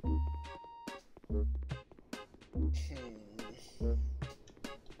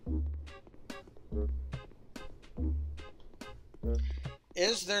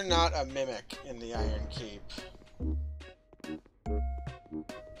 Is there not a mimic in the Iron Keep?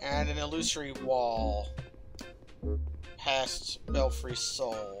 And an illusory wall past Belfry's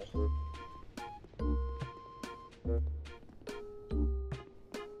soul?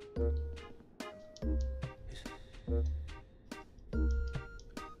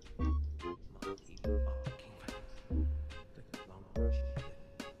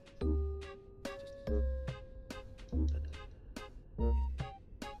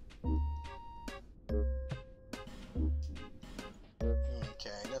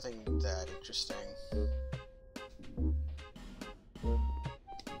 Nothing that interesting.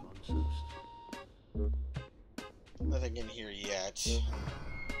 Nothing in here yet.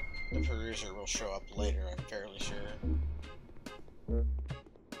 The Peruser will show up later, I'm fairly sure.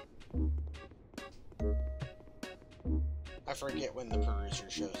 I forget when the Peruser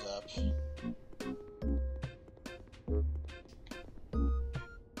shows up.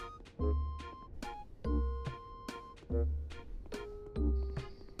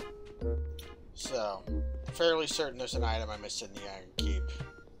 So, fairly certain there's an item I missed in the Iron Keep.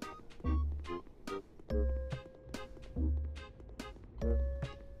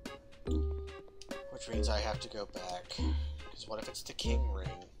 Which means I have to go back. Because what if it's the King Ring?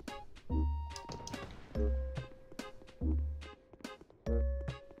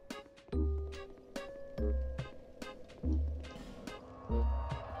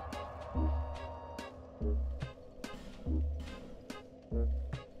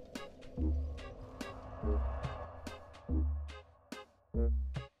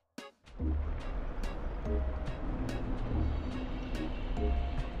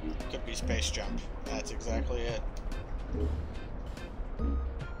 Could be space jump. That's exactly it.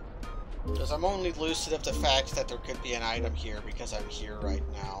 Because I'm only lucid of the fact that there could be an item here because I'm here right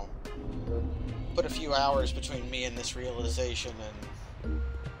now. Put a few hours between me and this realization, and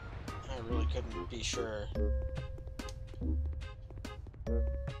I really couldn't be sure.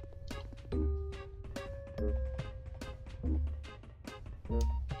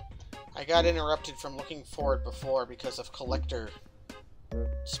 I got interrupted from looking forward before because of Collector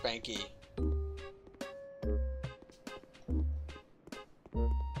Spanky.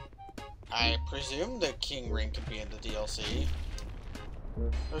 I presume the King Ring could be in the DLC.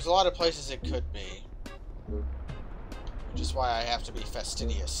 There's a lot of places it could be. Which is why I have to be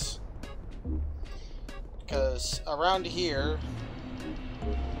fastidious. Because around here...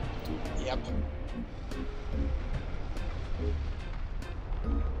 Yep.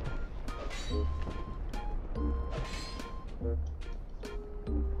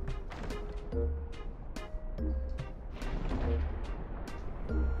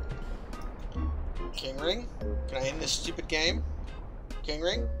 King Ring? Can I end this stupid game? King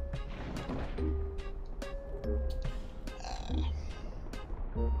Ring?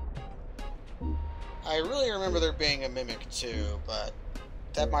 I really remember there being a Mimic too, but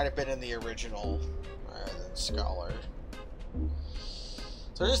that might have been in the original rather than Scholar.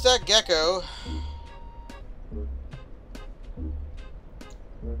 So there's that gecko.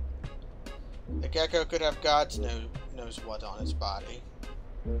 The gecko could have God's knows what on its body.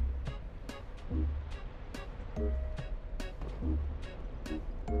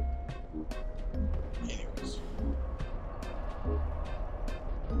 Anyways.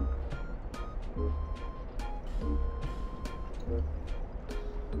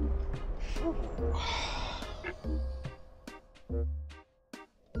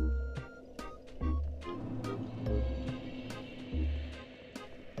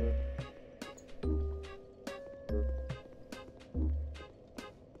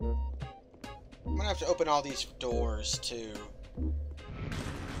 I'm gonna have to open all these doors too.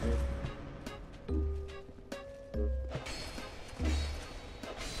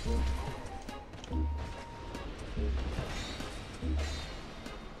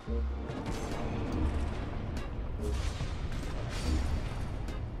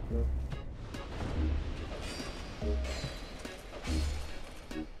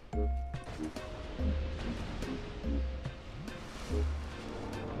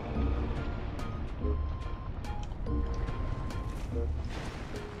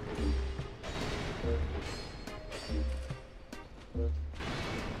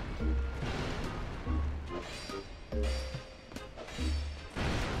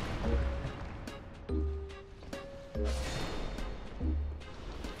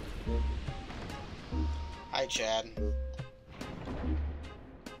 Hi, Chad.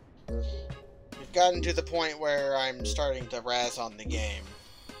 We've gotten to the point where I'm starting to razz on the game.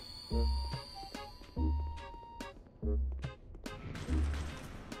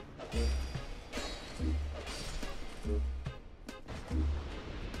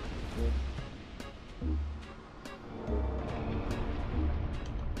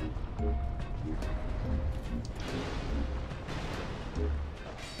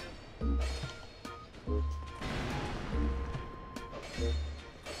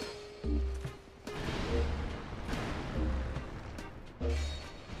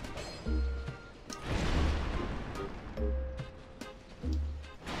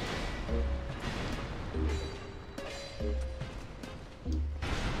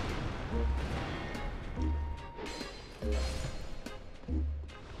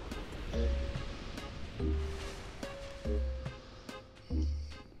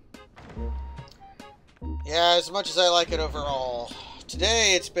 Yeah, as much as I like it overall,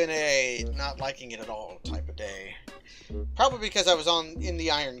 today it's been a not liking it at all type of day. Probably because I was in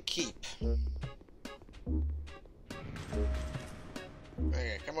the Iron Keep.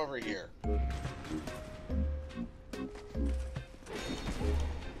 Okay, come over here.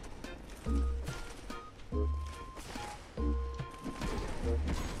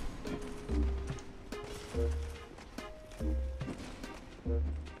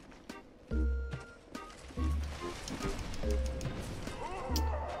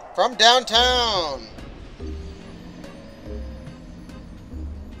 From downtown!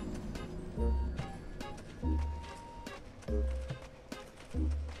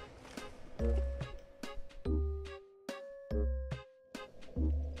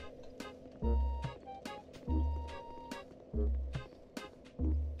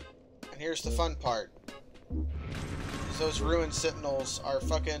 And here's the fun part. Those ruined sentinels are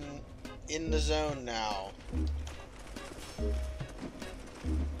fucking in the zone now.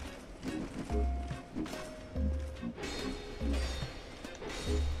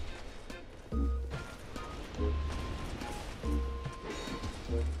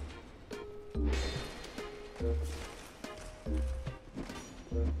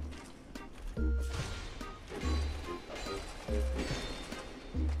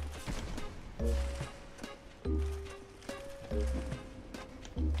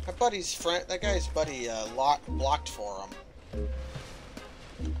 Buddy's friend, that guy's buddy, blocked for him.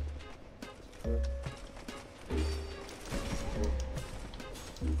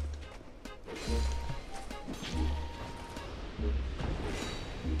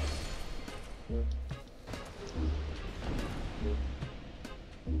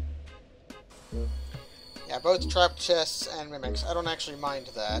 both trap chests and mimics. I don't actually mind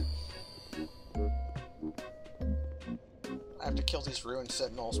that. I have to kill these ruined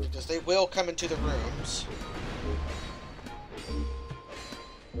sentinels because they will come into the rooms.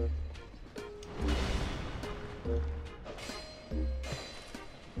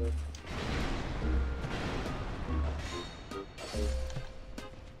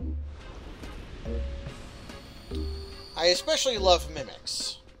 I especially love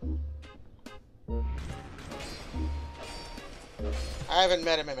mimics. I haven't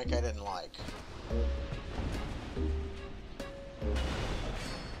met a mimic I didn't like.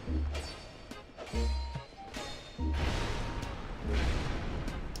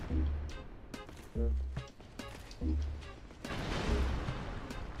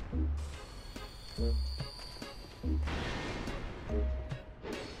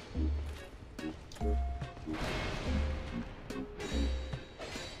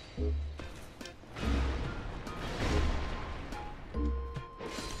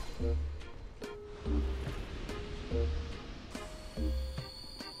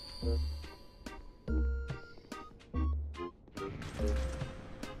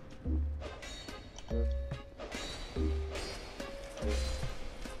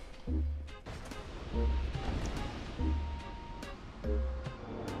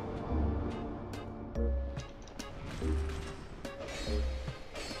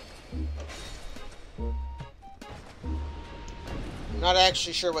 I'm not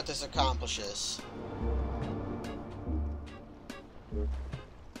actually sure what this accomplishes.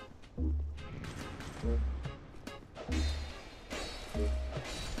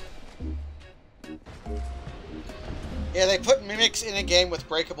 Yeah, they put mimics in a game with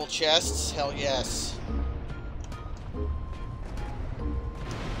breakable chests? Hell yes.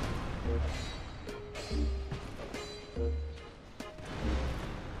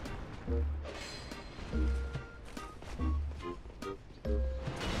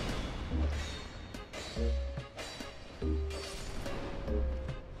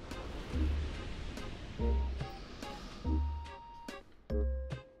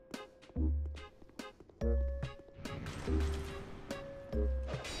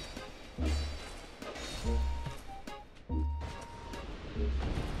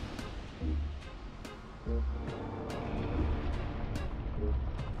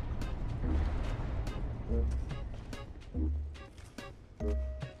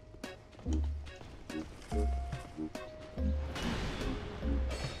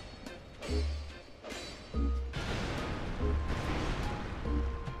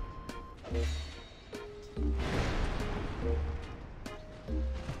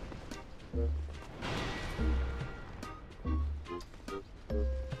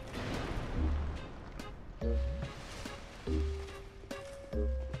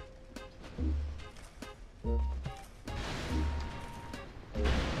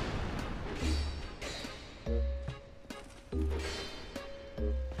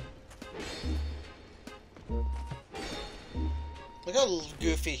 Look how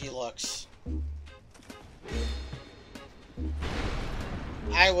goofy he looks.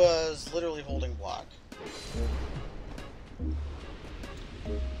 I was literally holding block.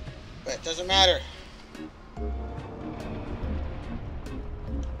 But it doesn't matter.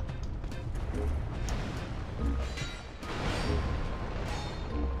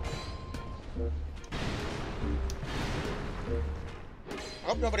 I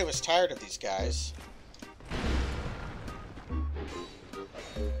hope nobody was tired of these guys.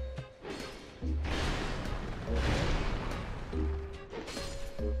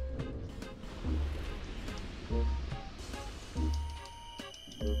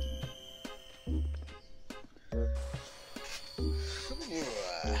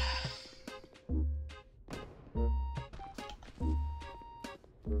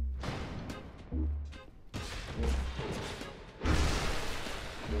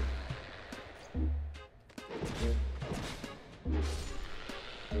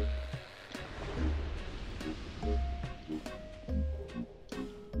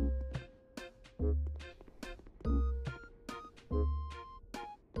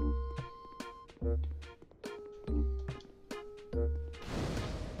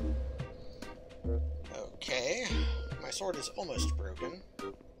 Okay, my sword is almost broken.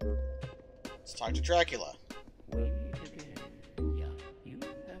 Let's talk to Dracula. Wait again. Yeah, you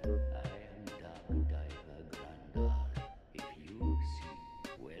have I am dark diver grandad. If you see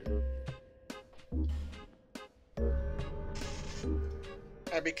well.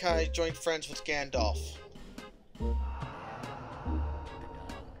 Abikai joined friends with Gandalf.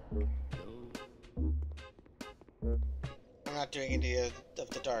 I'm not doing any of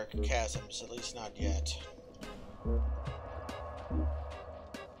the dark chasms, at least not yet.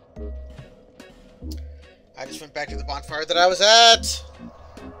 I just went back to the bonfire that I was at!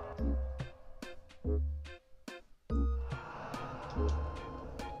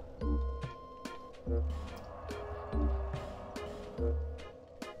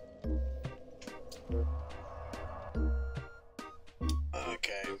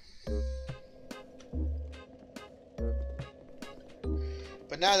 Okay.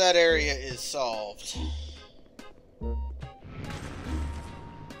 But now that area is solved.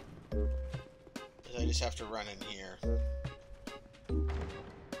 I just have to run in here.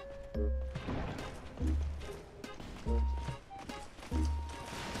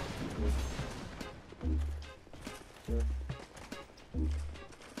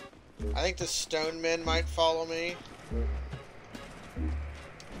 I think the stone men might follow me.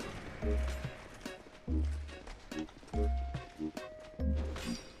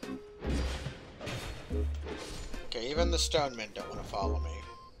 Okay, even the stone men don't want to follow me.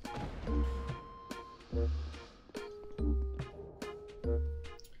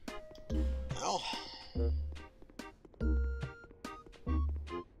 Well.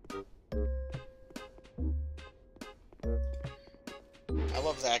 I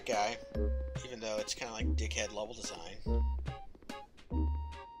love that guy, even though it's kind of like dickhead level design.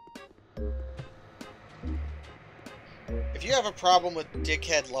 If you have a problem with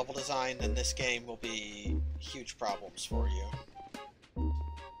dickhead level design, then this game will be huge problems for you.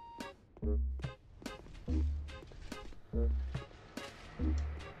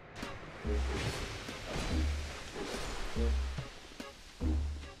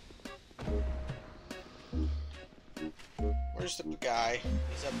 Where's the guy?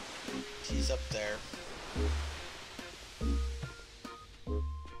 He's up there.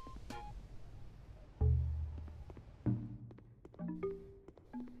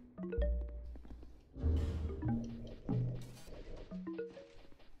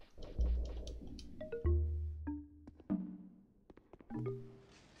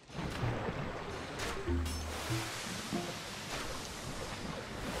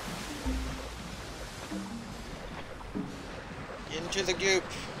 Into the goop.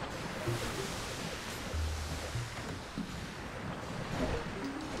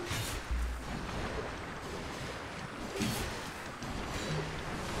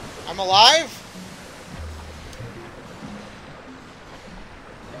 I'm alive?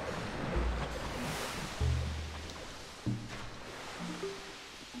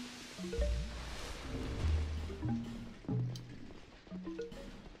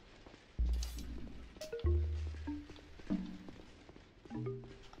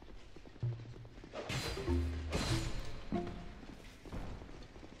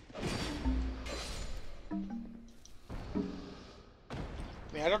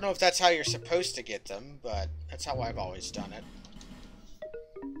 I mean, I don't know if that's how you're supposed to get them, but that's how I've always done it.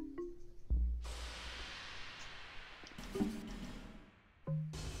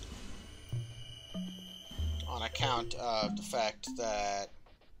 On account of the fact that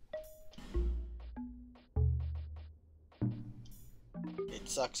it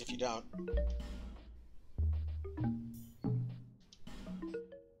sucks if you don't.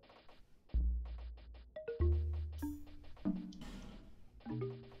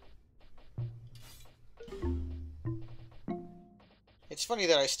 It's funny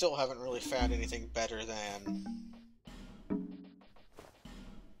that I still haven't really found anything better than...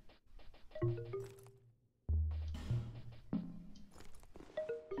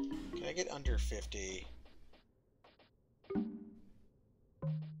 Can I get under 50?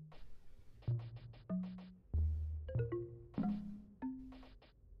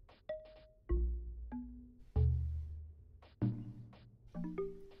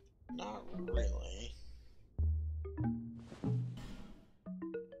 Not really.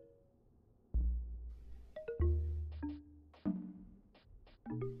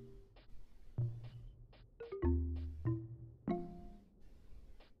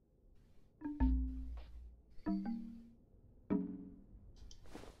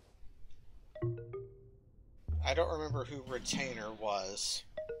 I don't remember who Retainer was.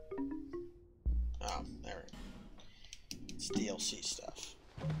 Oh, there. It's DLC stuff.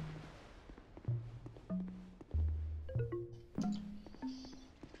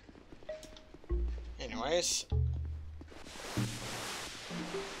 Anyways.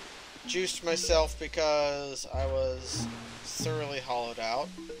 Juiced myself because I was thoroughly hollowed out.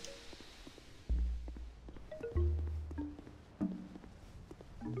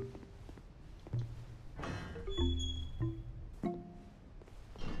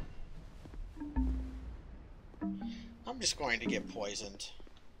 I'm just going to get poisoned.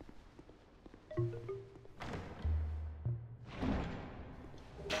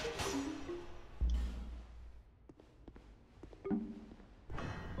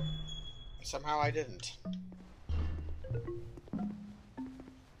 Somehow I didn't.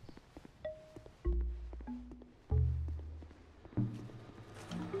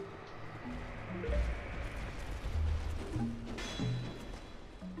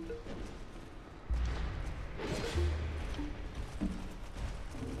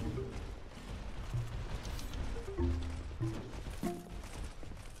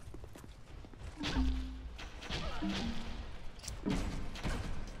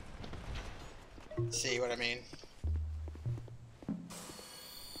 See what I mean?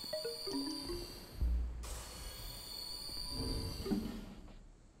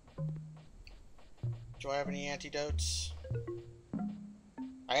 Do I have any antidotes?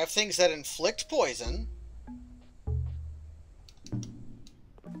 I have things that inflict poison.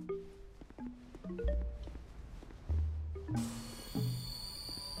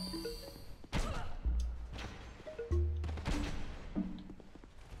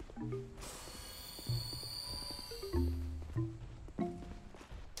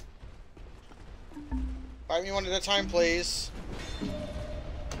 Buy me one at a time, please.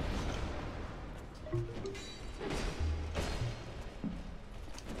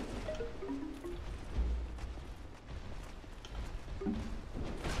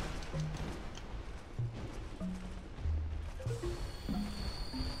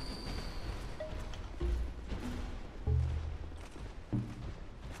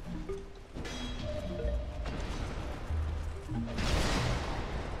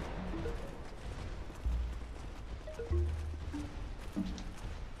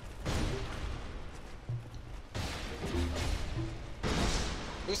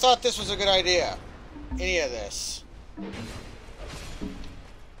 Who thought this was a good idea? Any of this?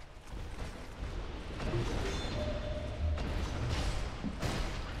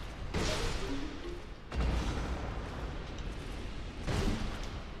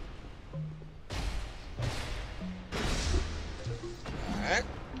 Alright.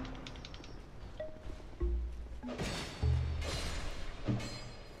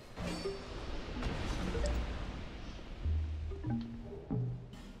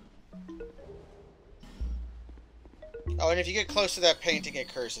 Oh, and if you get close to that painting,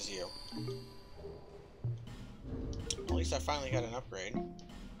 it curses you. At least I finally got an upgrade.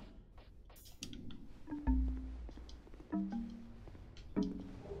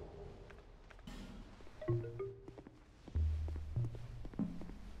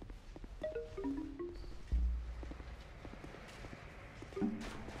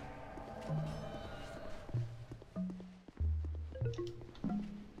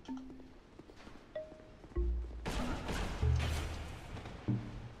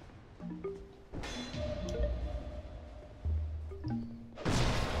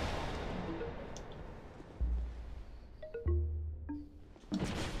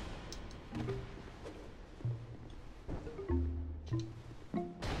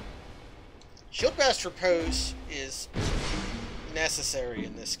 Shield Blast Repose is necessary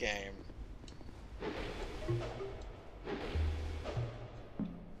in this game.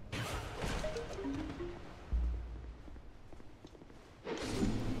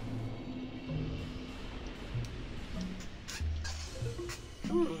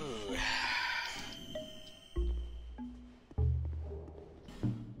 Ooh.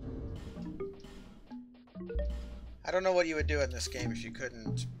 I don't know what you would do in this game if you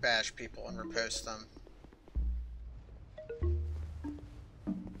couldn't bash people and repulse them.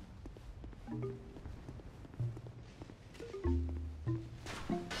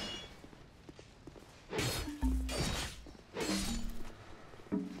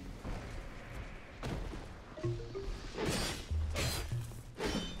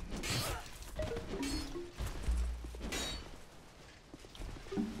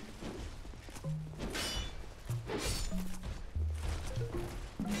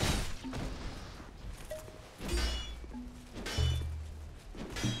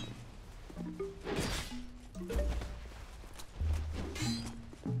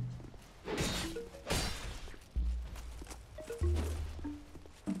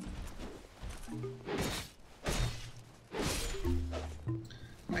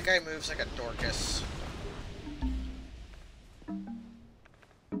 That guy moves like a Dorcas.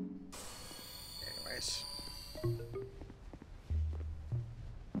 Anyways.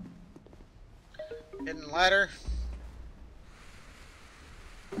 Hidden ladder.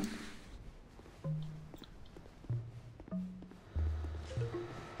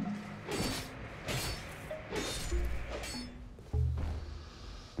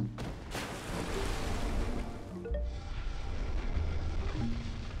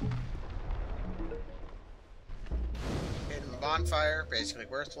 Bonfire, basically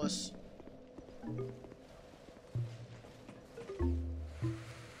worthless.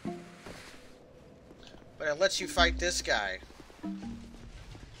 But it lets you fight this guy.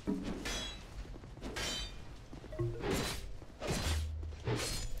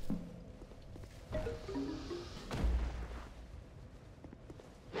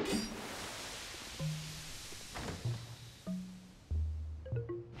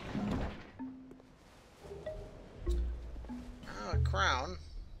 Oh, a crown.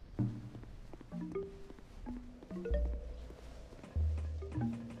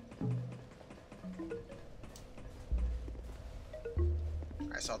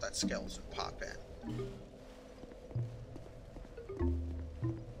 I saw that skeleton pop in.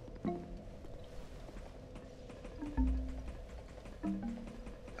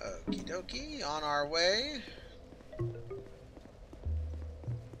 Okie dokie, on our way.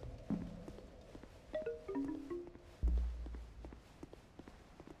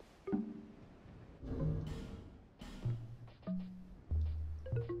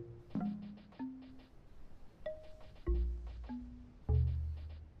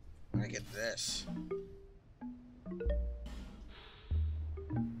 I get this.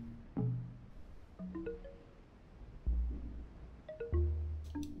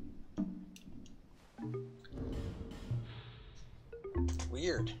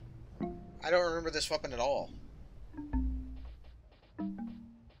 Weird. I don't remember this weapon at all.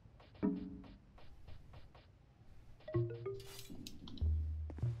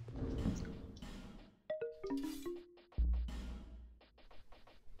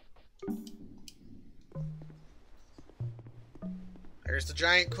 There's the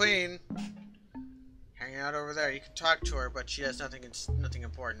giant queen. Hanging out over there. You can talk to her, but she has nothing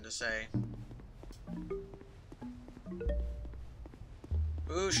important to say.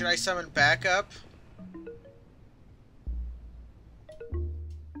 Ooh, should I summon backup?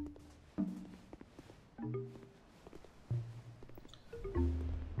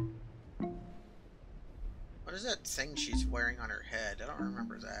 What is that thing she's wearing on her head? I don't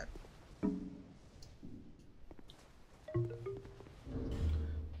remember that.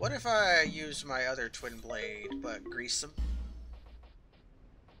 What if I use my other twin blade, but grease them?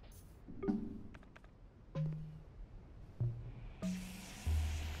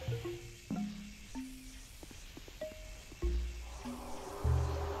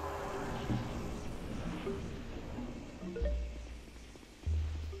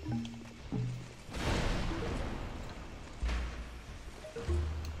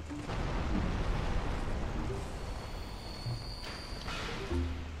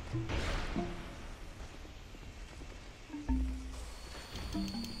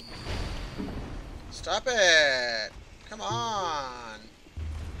 Stop it! Come on!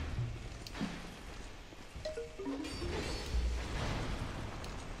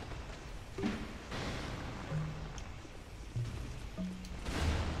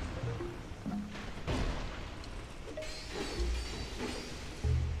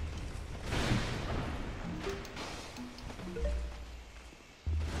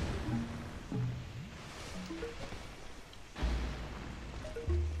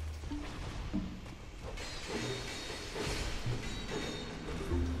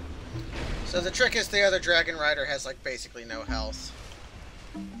 So the trick is the other Dragon Rider has, like, basically no health.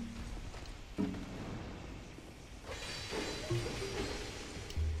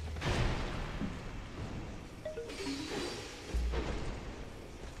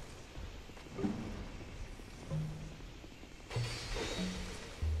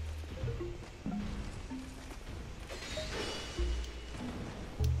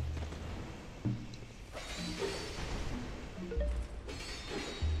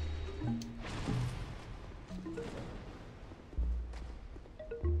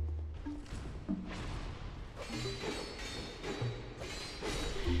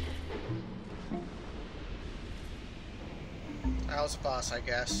 That was a boss, I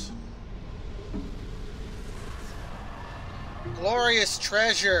guess. Glorious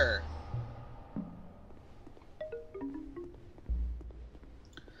treasure!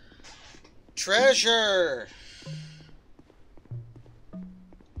 Treasure!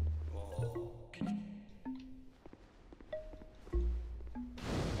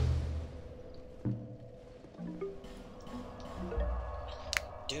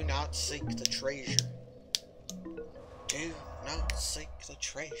 Do not seek the treasure. Do not seek the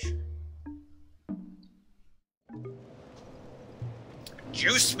treasure.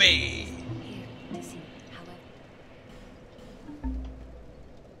 Juice me! Here to see, however.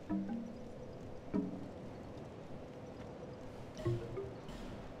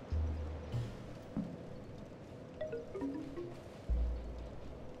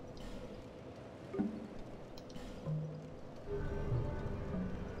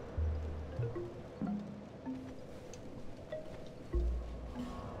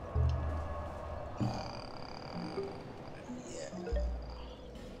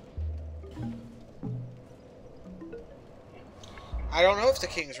 I don't know if the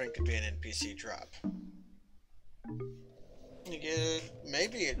King's Ring could be an NPC drop.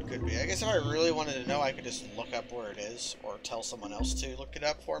 Maybe it could be. I guess if I really wanted to know, I could just look up where it is, or tell someone else to look it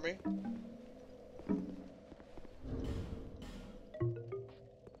up for me.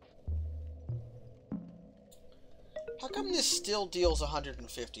 How come this still deals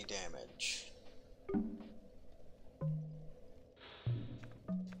 150 damage?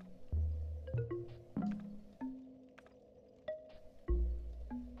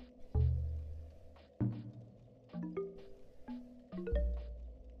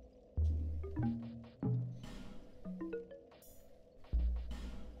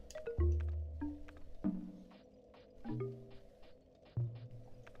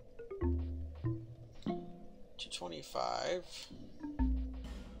 $225.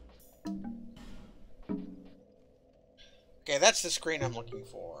 Okay, that's the screen I'm looking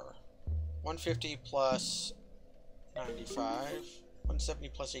for. 150 plus 95. 170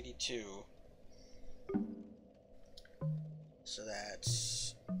 plus 82. So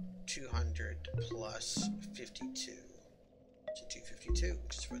that's 200 plus 52. So 252,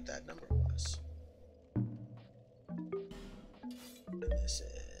 which is what that number was. And this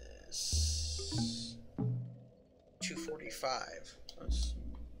is 245. That's...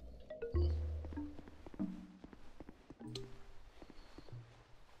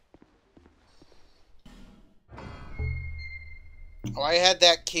 Oh, I had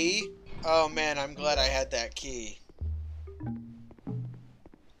that key? Oh man, I'm glad I had that key.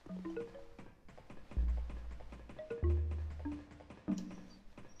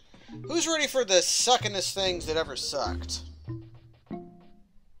 Who's ready for the suckinest things that ever sucked?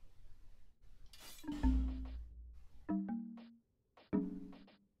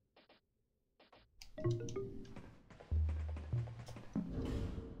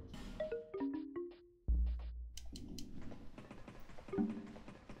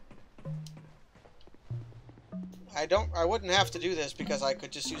 I wouldn't have to do this because I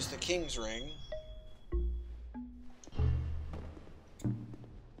could just use the King's Ring.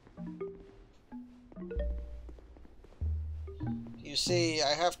 You see,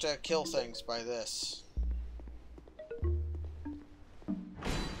 I have to kill things by this.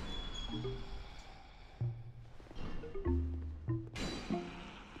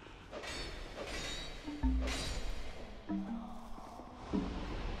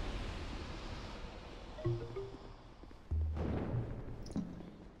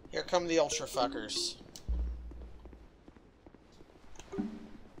 Here come the ultra fuckers.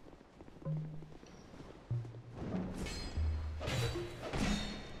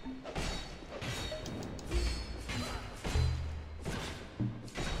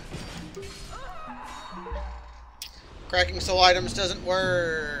 Cracking soul items doesn't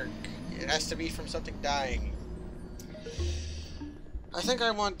work. It has to be from something dying. I think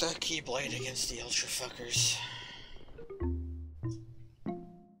I want the Keyblade against the ultra fuckers.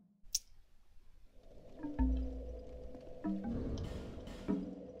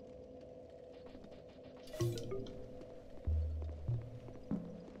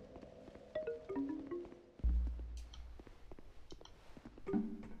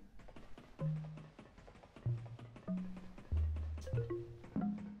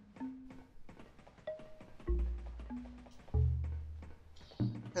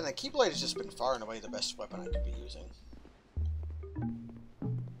 And the Keyblade has just been far and away the best weapon I could be using.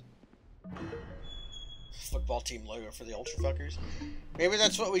 Football team logo for the ultra fuckers. Maybe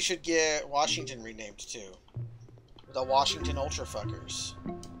that's what we should get Washington renamed to. The Washington Ultra Fuckers.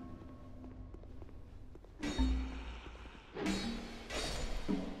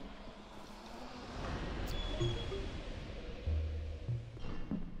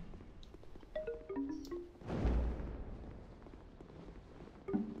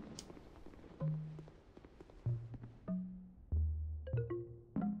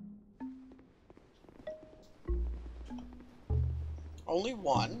 Only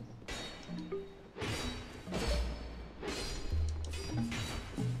one.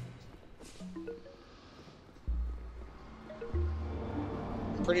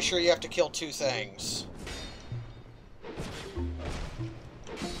 I'm pretty sure you have to kill two things.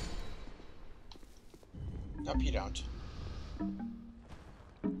 Nope, you don't.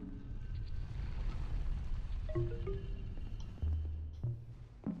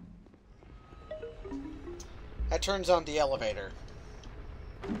 That turns on the elevator.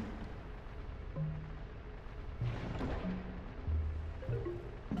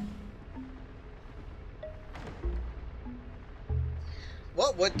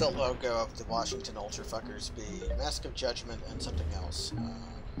 What would the logo of the Washington Ultra Fuckers be? Mask of Judgment and something else.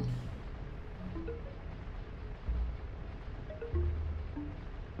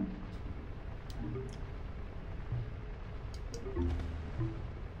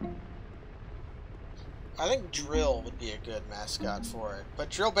 I think Drill would be a good mascot for it.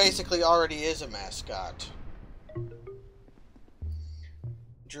 But Drill basically already is a mascot.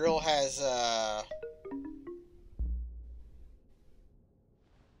 Drill has,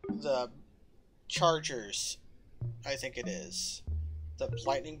 the Chargers, I think it is. The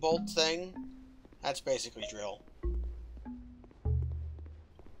lightning bolt thing, that's basically Drill.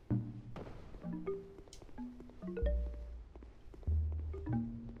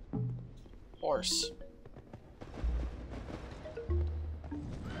 Horse.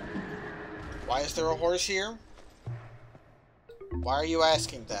 Why is there a horse here? Why are you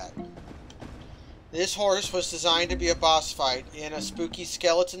asking that? This horse was designed to be a boss fight in a spooky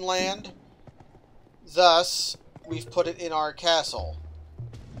skeleton land. Thus, we've put it in our castle.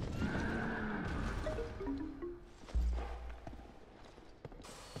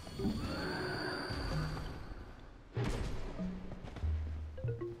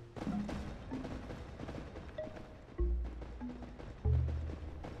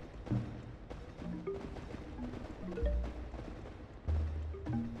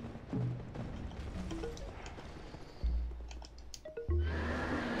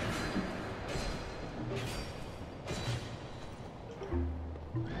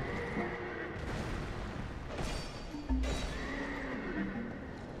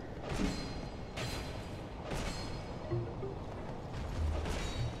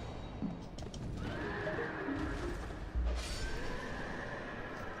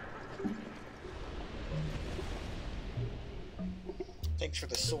 Thanks for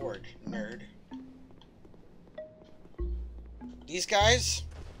the sword, nerd. These guys?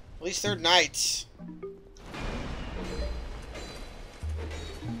 At least they're knights.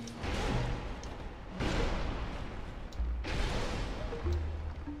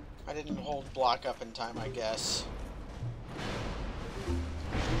 I didn't hold block up in time, I guess.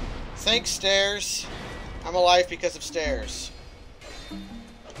 Thanks, stairs. I'm alive because of stairs.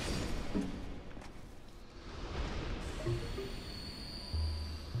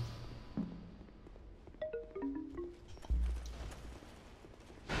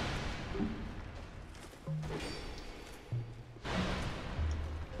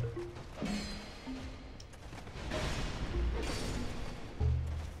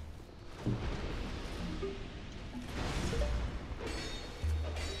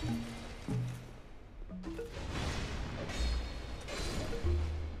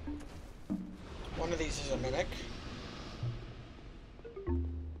 One of these is a mimic.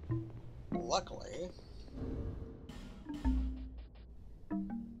 Luckily.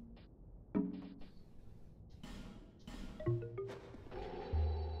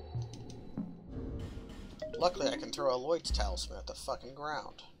 Luckily, I can throw a Lloyd's talisman at the fucking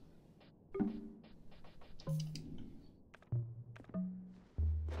ground.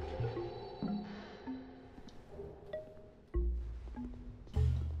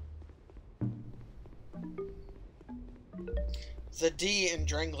 The D in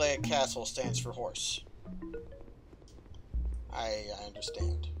Drangleic Castle stands for horse. I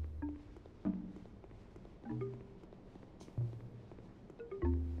understand.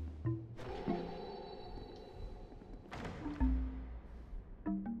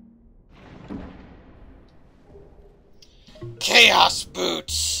 Chaos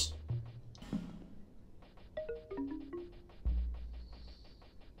boots!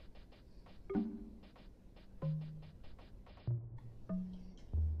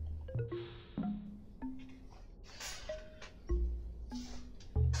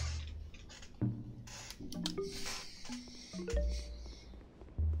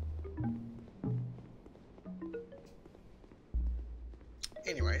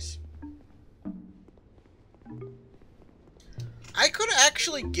 Anyways. I could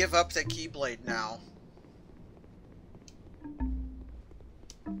actually give up the Keyblade now.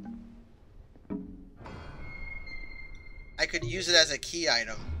 I could use it as a key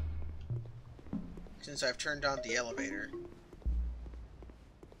item. Since I've turned on the elevator.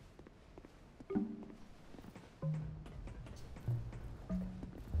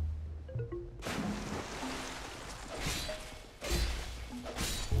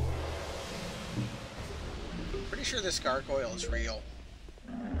 Pretty sure this gargoyle is real.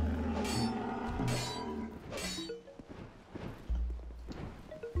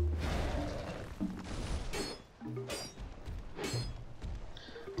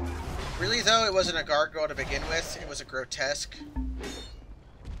 Really though, it wasn't a gargoyle to begin with, it was a grotesque.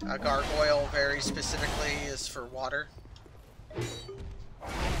 A gargoyle, very specifically, is for water.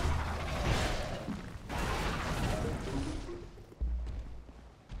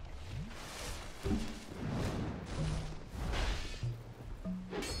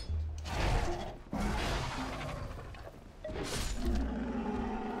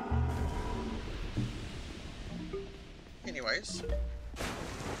 noise.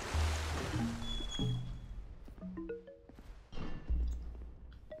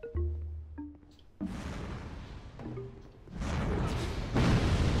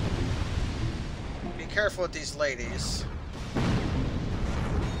 Be careful with these ladies.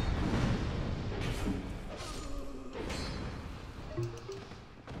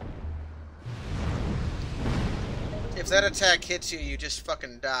 If that attack hits you, you just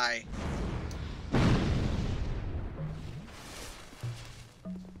fucking die.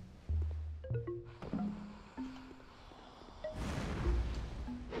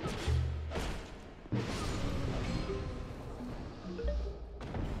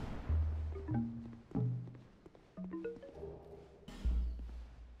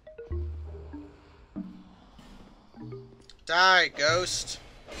 Die, ghost.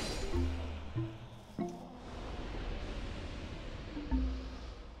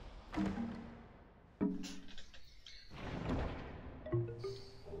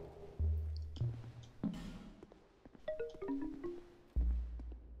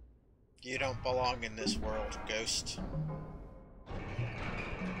 You don't belong in this world, ghost.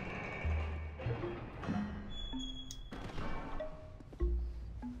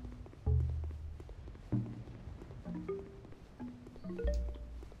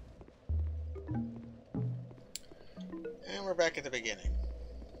 And we're back at the beginning.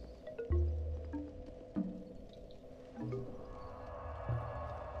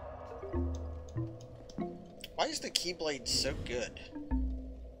 Why is the Keyblade so good?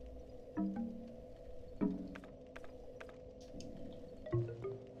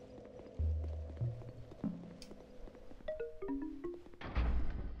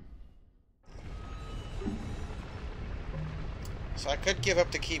 So I could give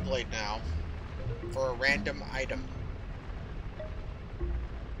up the Keyblade now for a random item.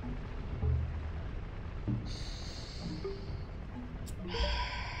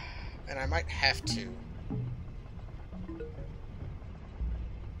 And I might have to.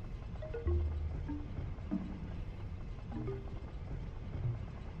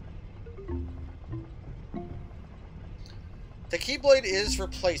 The Keyblade is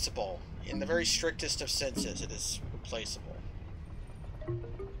replaceable. In the very strictest of senses, it is replaceable.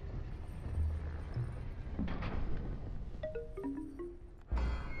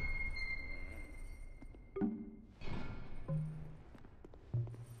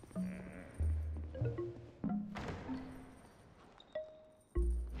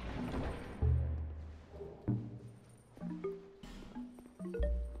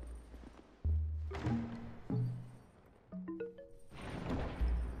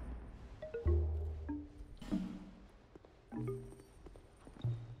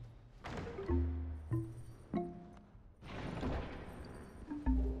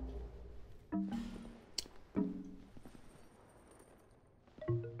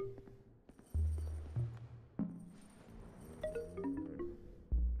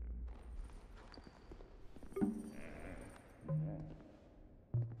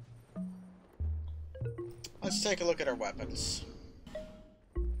 Let's take a look at our weapons.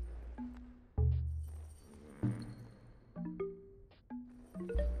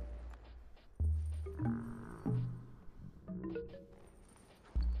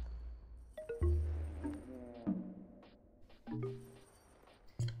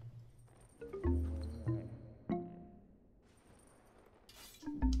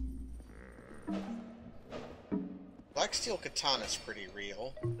 Black Steel Katana's pretty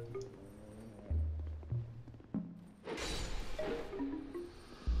real.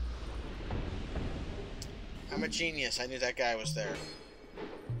 I'm a genius. I knew that guy was there.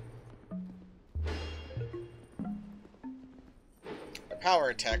 The power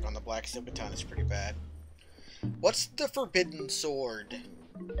attack on the Black Steel Katana is pretty bad. What's the Forbidden Sword?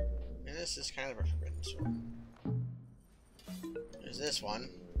 And this is kind of a Forbidden Sword. There's this one.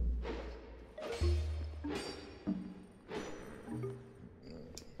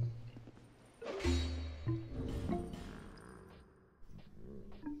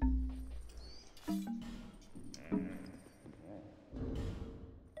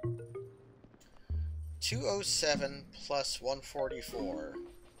 207 plus 144.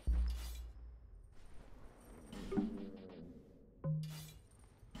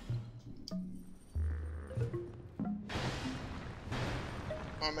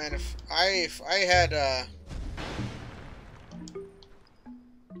 Oh man, if I had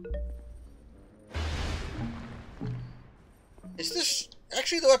is this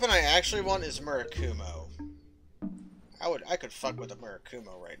actually the weapon I actually want is Murakumo. I could fuck with a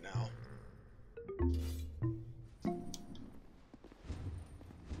Murakumo right now.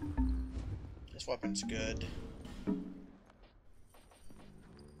 This weapon's good.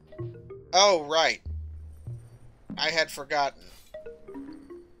 Oh, right. I had forgotten.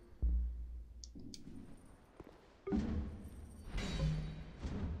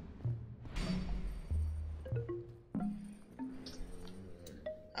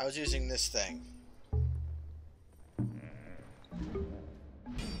 I was using this thing.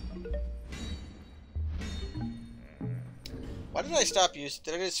 Why did I stop using?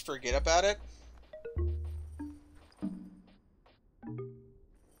 Did I just forget about it?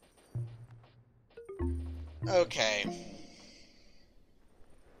 Okay.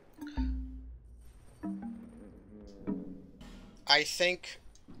 I think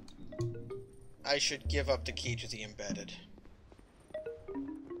I should give up the key to the embedded.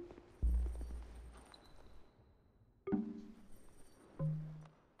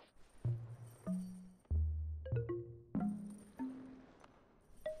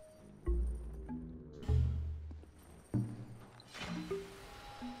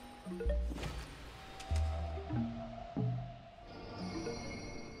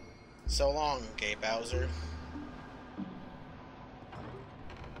 So long, Gay Bowser.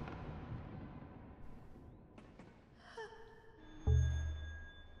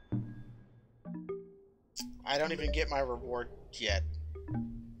 I don't even get my reward yet.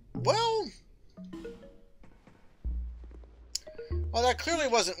 Well, that clearly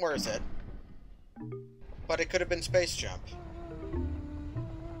wasn't worth it. But it could have been Space Jump.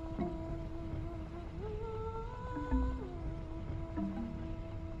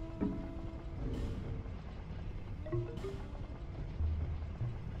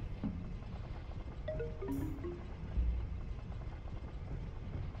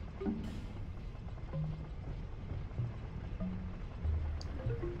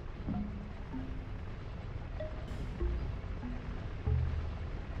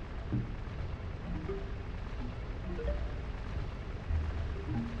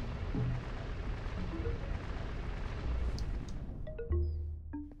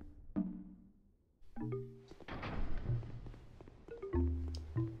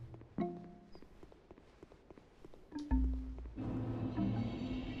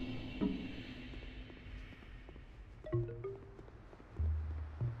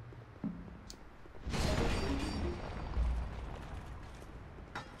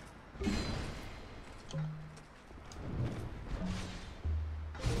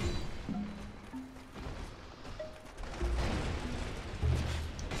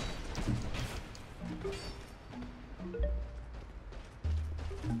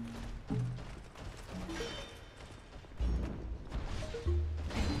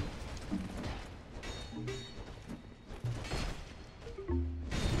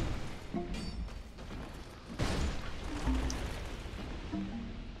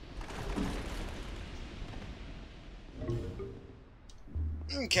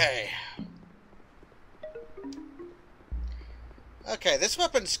 Okay. Okay, this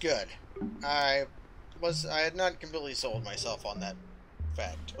weapon's good. I had not completely sold myself on that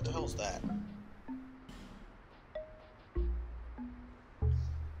fact. What the hell's that?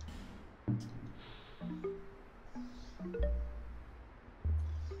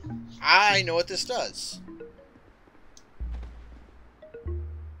 I know what this does.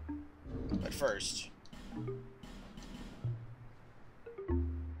 But first...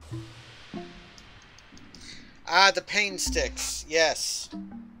 the pain sticks. Yes.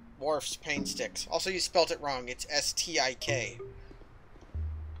 Worf's pain sticks. Also, you spelt it wrong. It's S-T-I-K.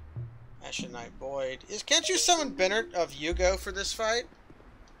 Ashen Knight Boyd. Can't you summon Bennett of Yugo for this fight?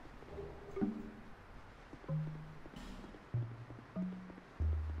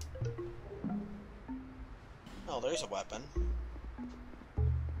 Oh, there's a weapon.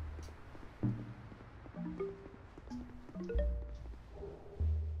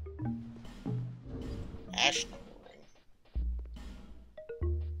 Ash ring.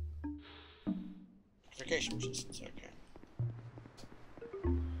 Evocation resistance, okay.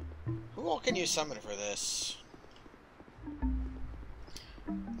 Who all can you summon for this?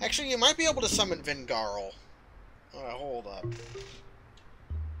 Actually, you might be able to summon Vingarl. Hold up.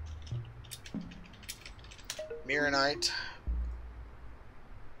 Miranite.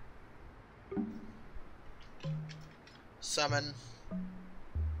 Summon.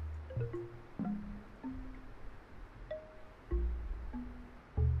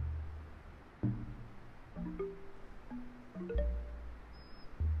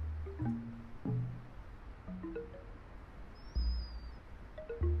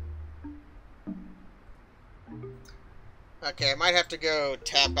 Okay, I might have to go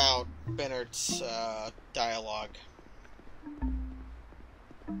tap out Bennett's dialogue,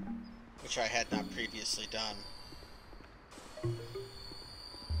 which I had not previously done.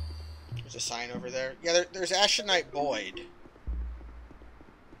 There's a sign over there. Yeah, there's Ashenite Boyd.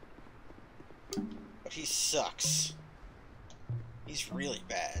 But he sucks. He's really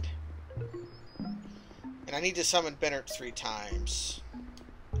bad. And I need to summon Bennett 3 times.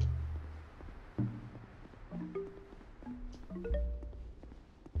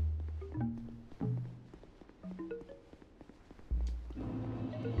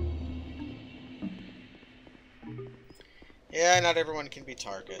 Yeah, not everyone can be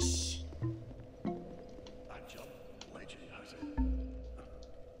Tarkus.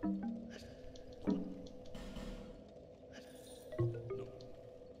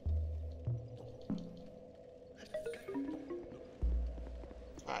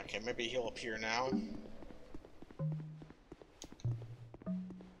 Okay, maybe he'll appear now.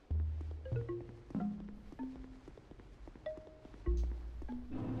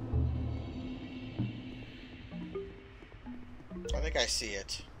 I think I see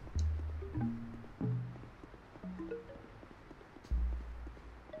it.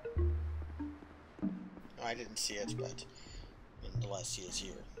 No, I didn't see it, but nonetheless, he is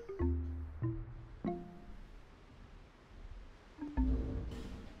here.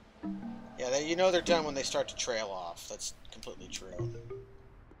 Yeah, you know they're done when they start to trail off. That's completely true.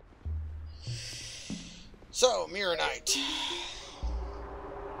 So, Mirror Knight.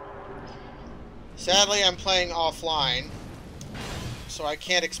 Sadly, I'm playing offline, so I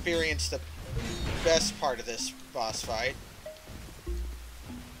can't experience the best part of this boss fight.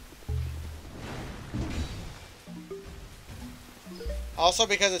 Also,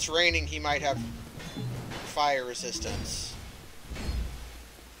 because it's raining, he might have fire resistance.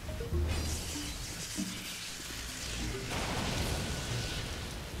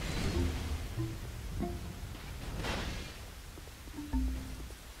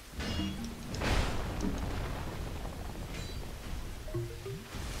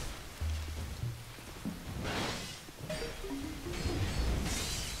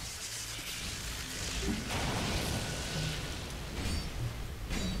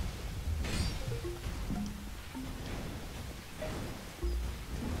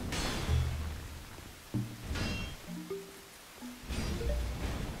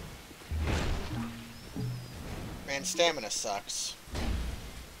 Man, stamina sucks.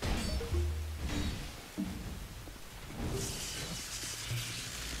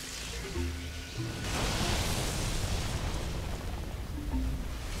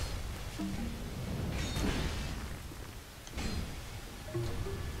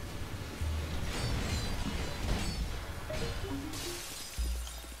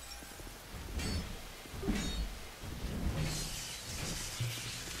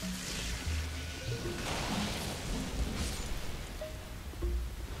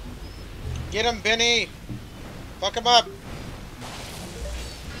 Get him, Benny! Fuck him up!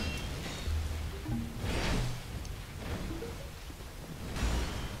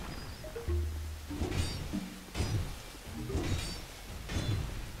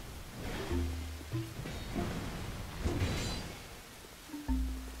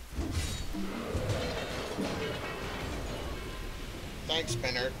 Thanks,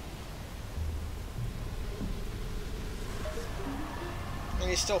 Bennett. And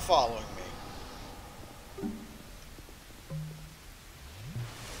he's still following me.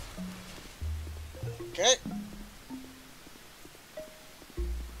 Okay.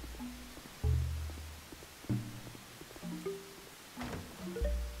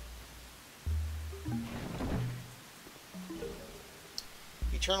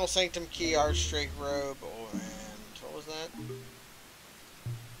 Eternal Sanctum Key, Archdrake Robe, oh, and what was that?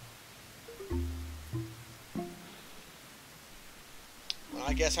 Well,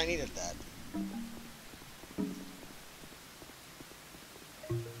 I guess I needed that.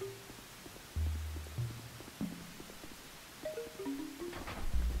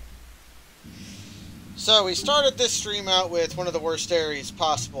 So, we started this stream out with one of the worst areas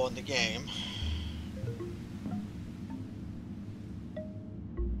possible in the game.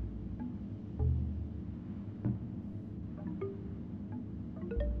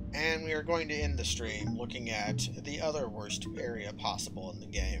 And we are going to end the stream looking at the other worst area possible in the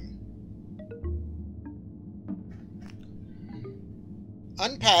game.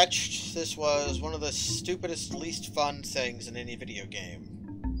 Unpatched, this was one of the stupidest, least fun things in any video game.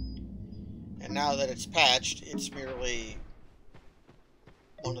 And now that it's patched, it's merely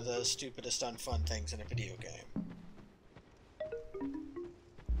one of the stupidest, unfun things in a video game.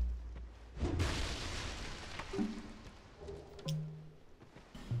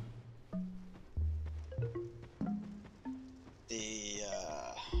 The,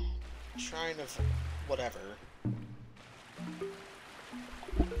 Shrine of whatever.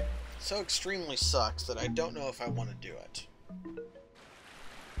 so extremely sucks that I don't know if I want to do it.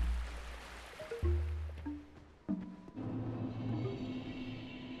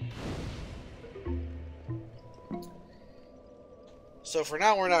 So for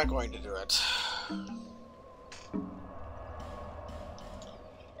now, we're not going to do it.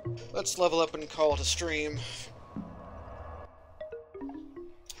 Let's level up and call it a stream.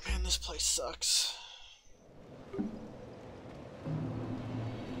 Man, this place sucks.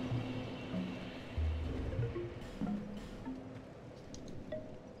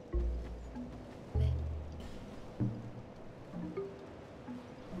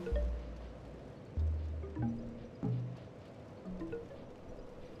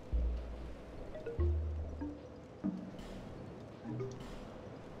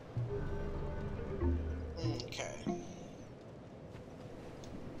 Okay.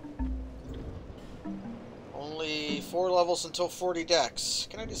 Only 4 levels until 40 decks.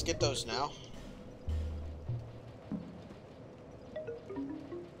 Can I just get those now?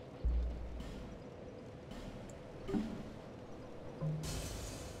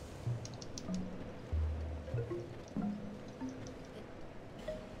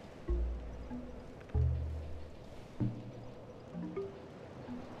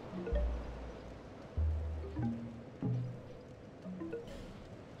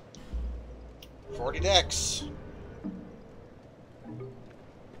 Decks.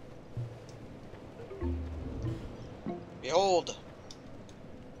 Behold.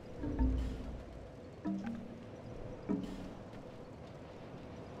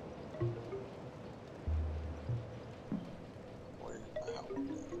 Where the hell?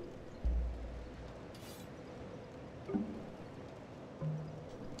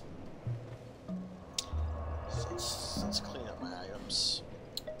 Let's clean up my items.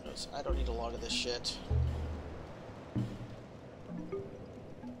 I don't need a lot of this shit.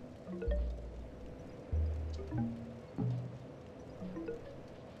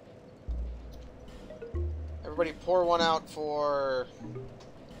 Everybody pour one out for...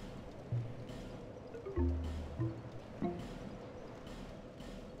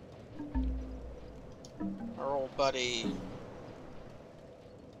 our old buddy...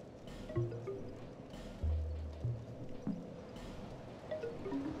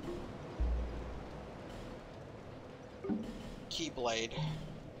 Keyblade.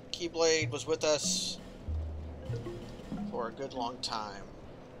 Keyblade was with us for a good long time.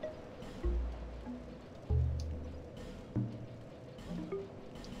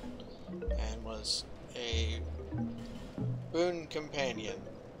 And was a boon companion.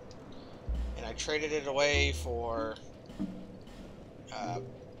 And I traded it away for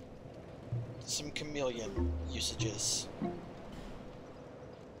some chameleon usages.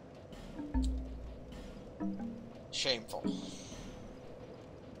 Shameful.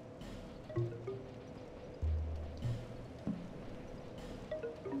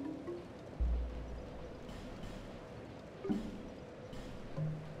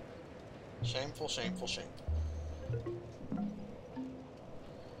 Shameful, shameful, shameful.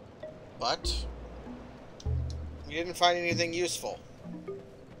 But we didn't find anything useful.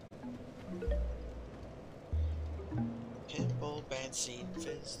 Pimple band scene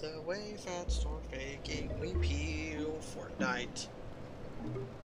fizz the way fat store faking we peel for night.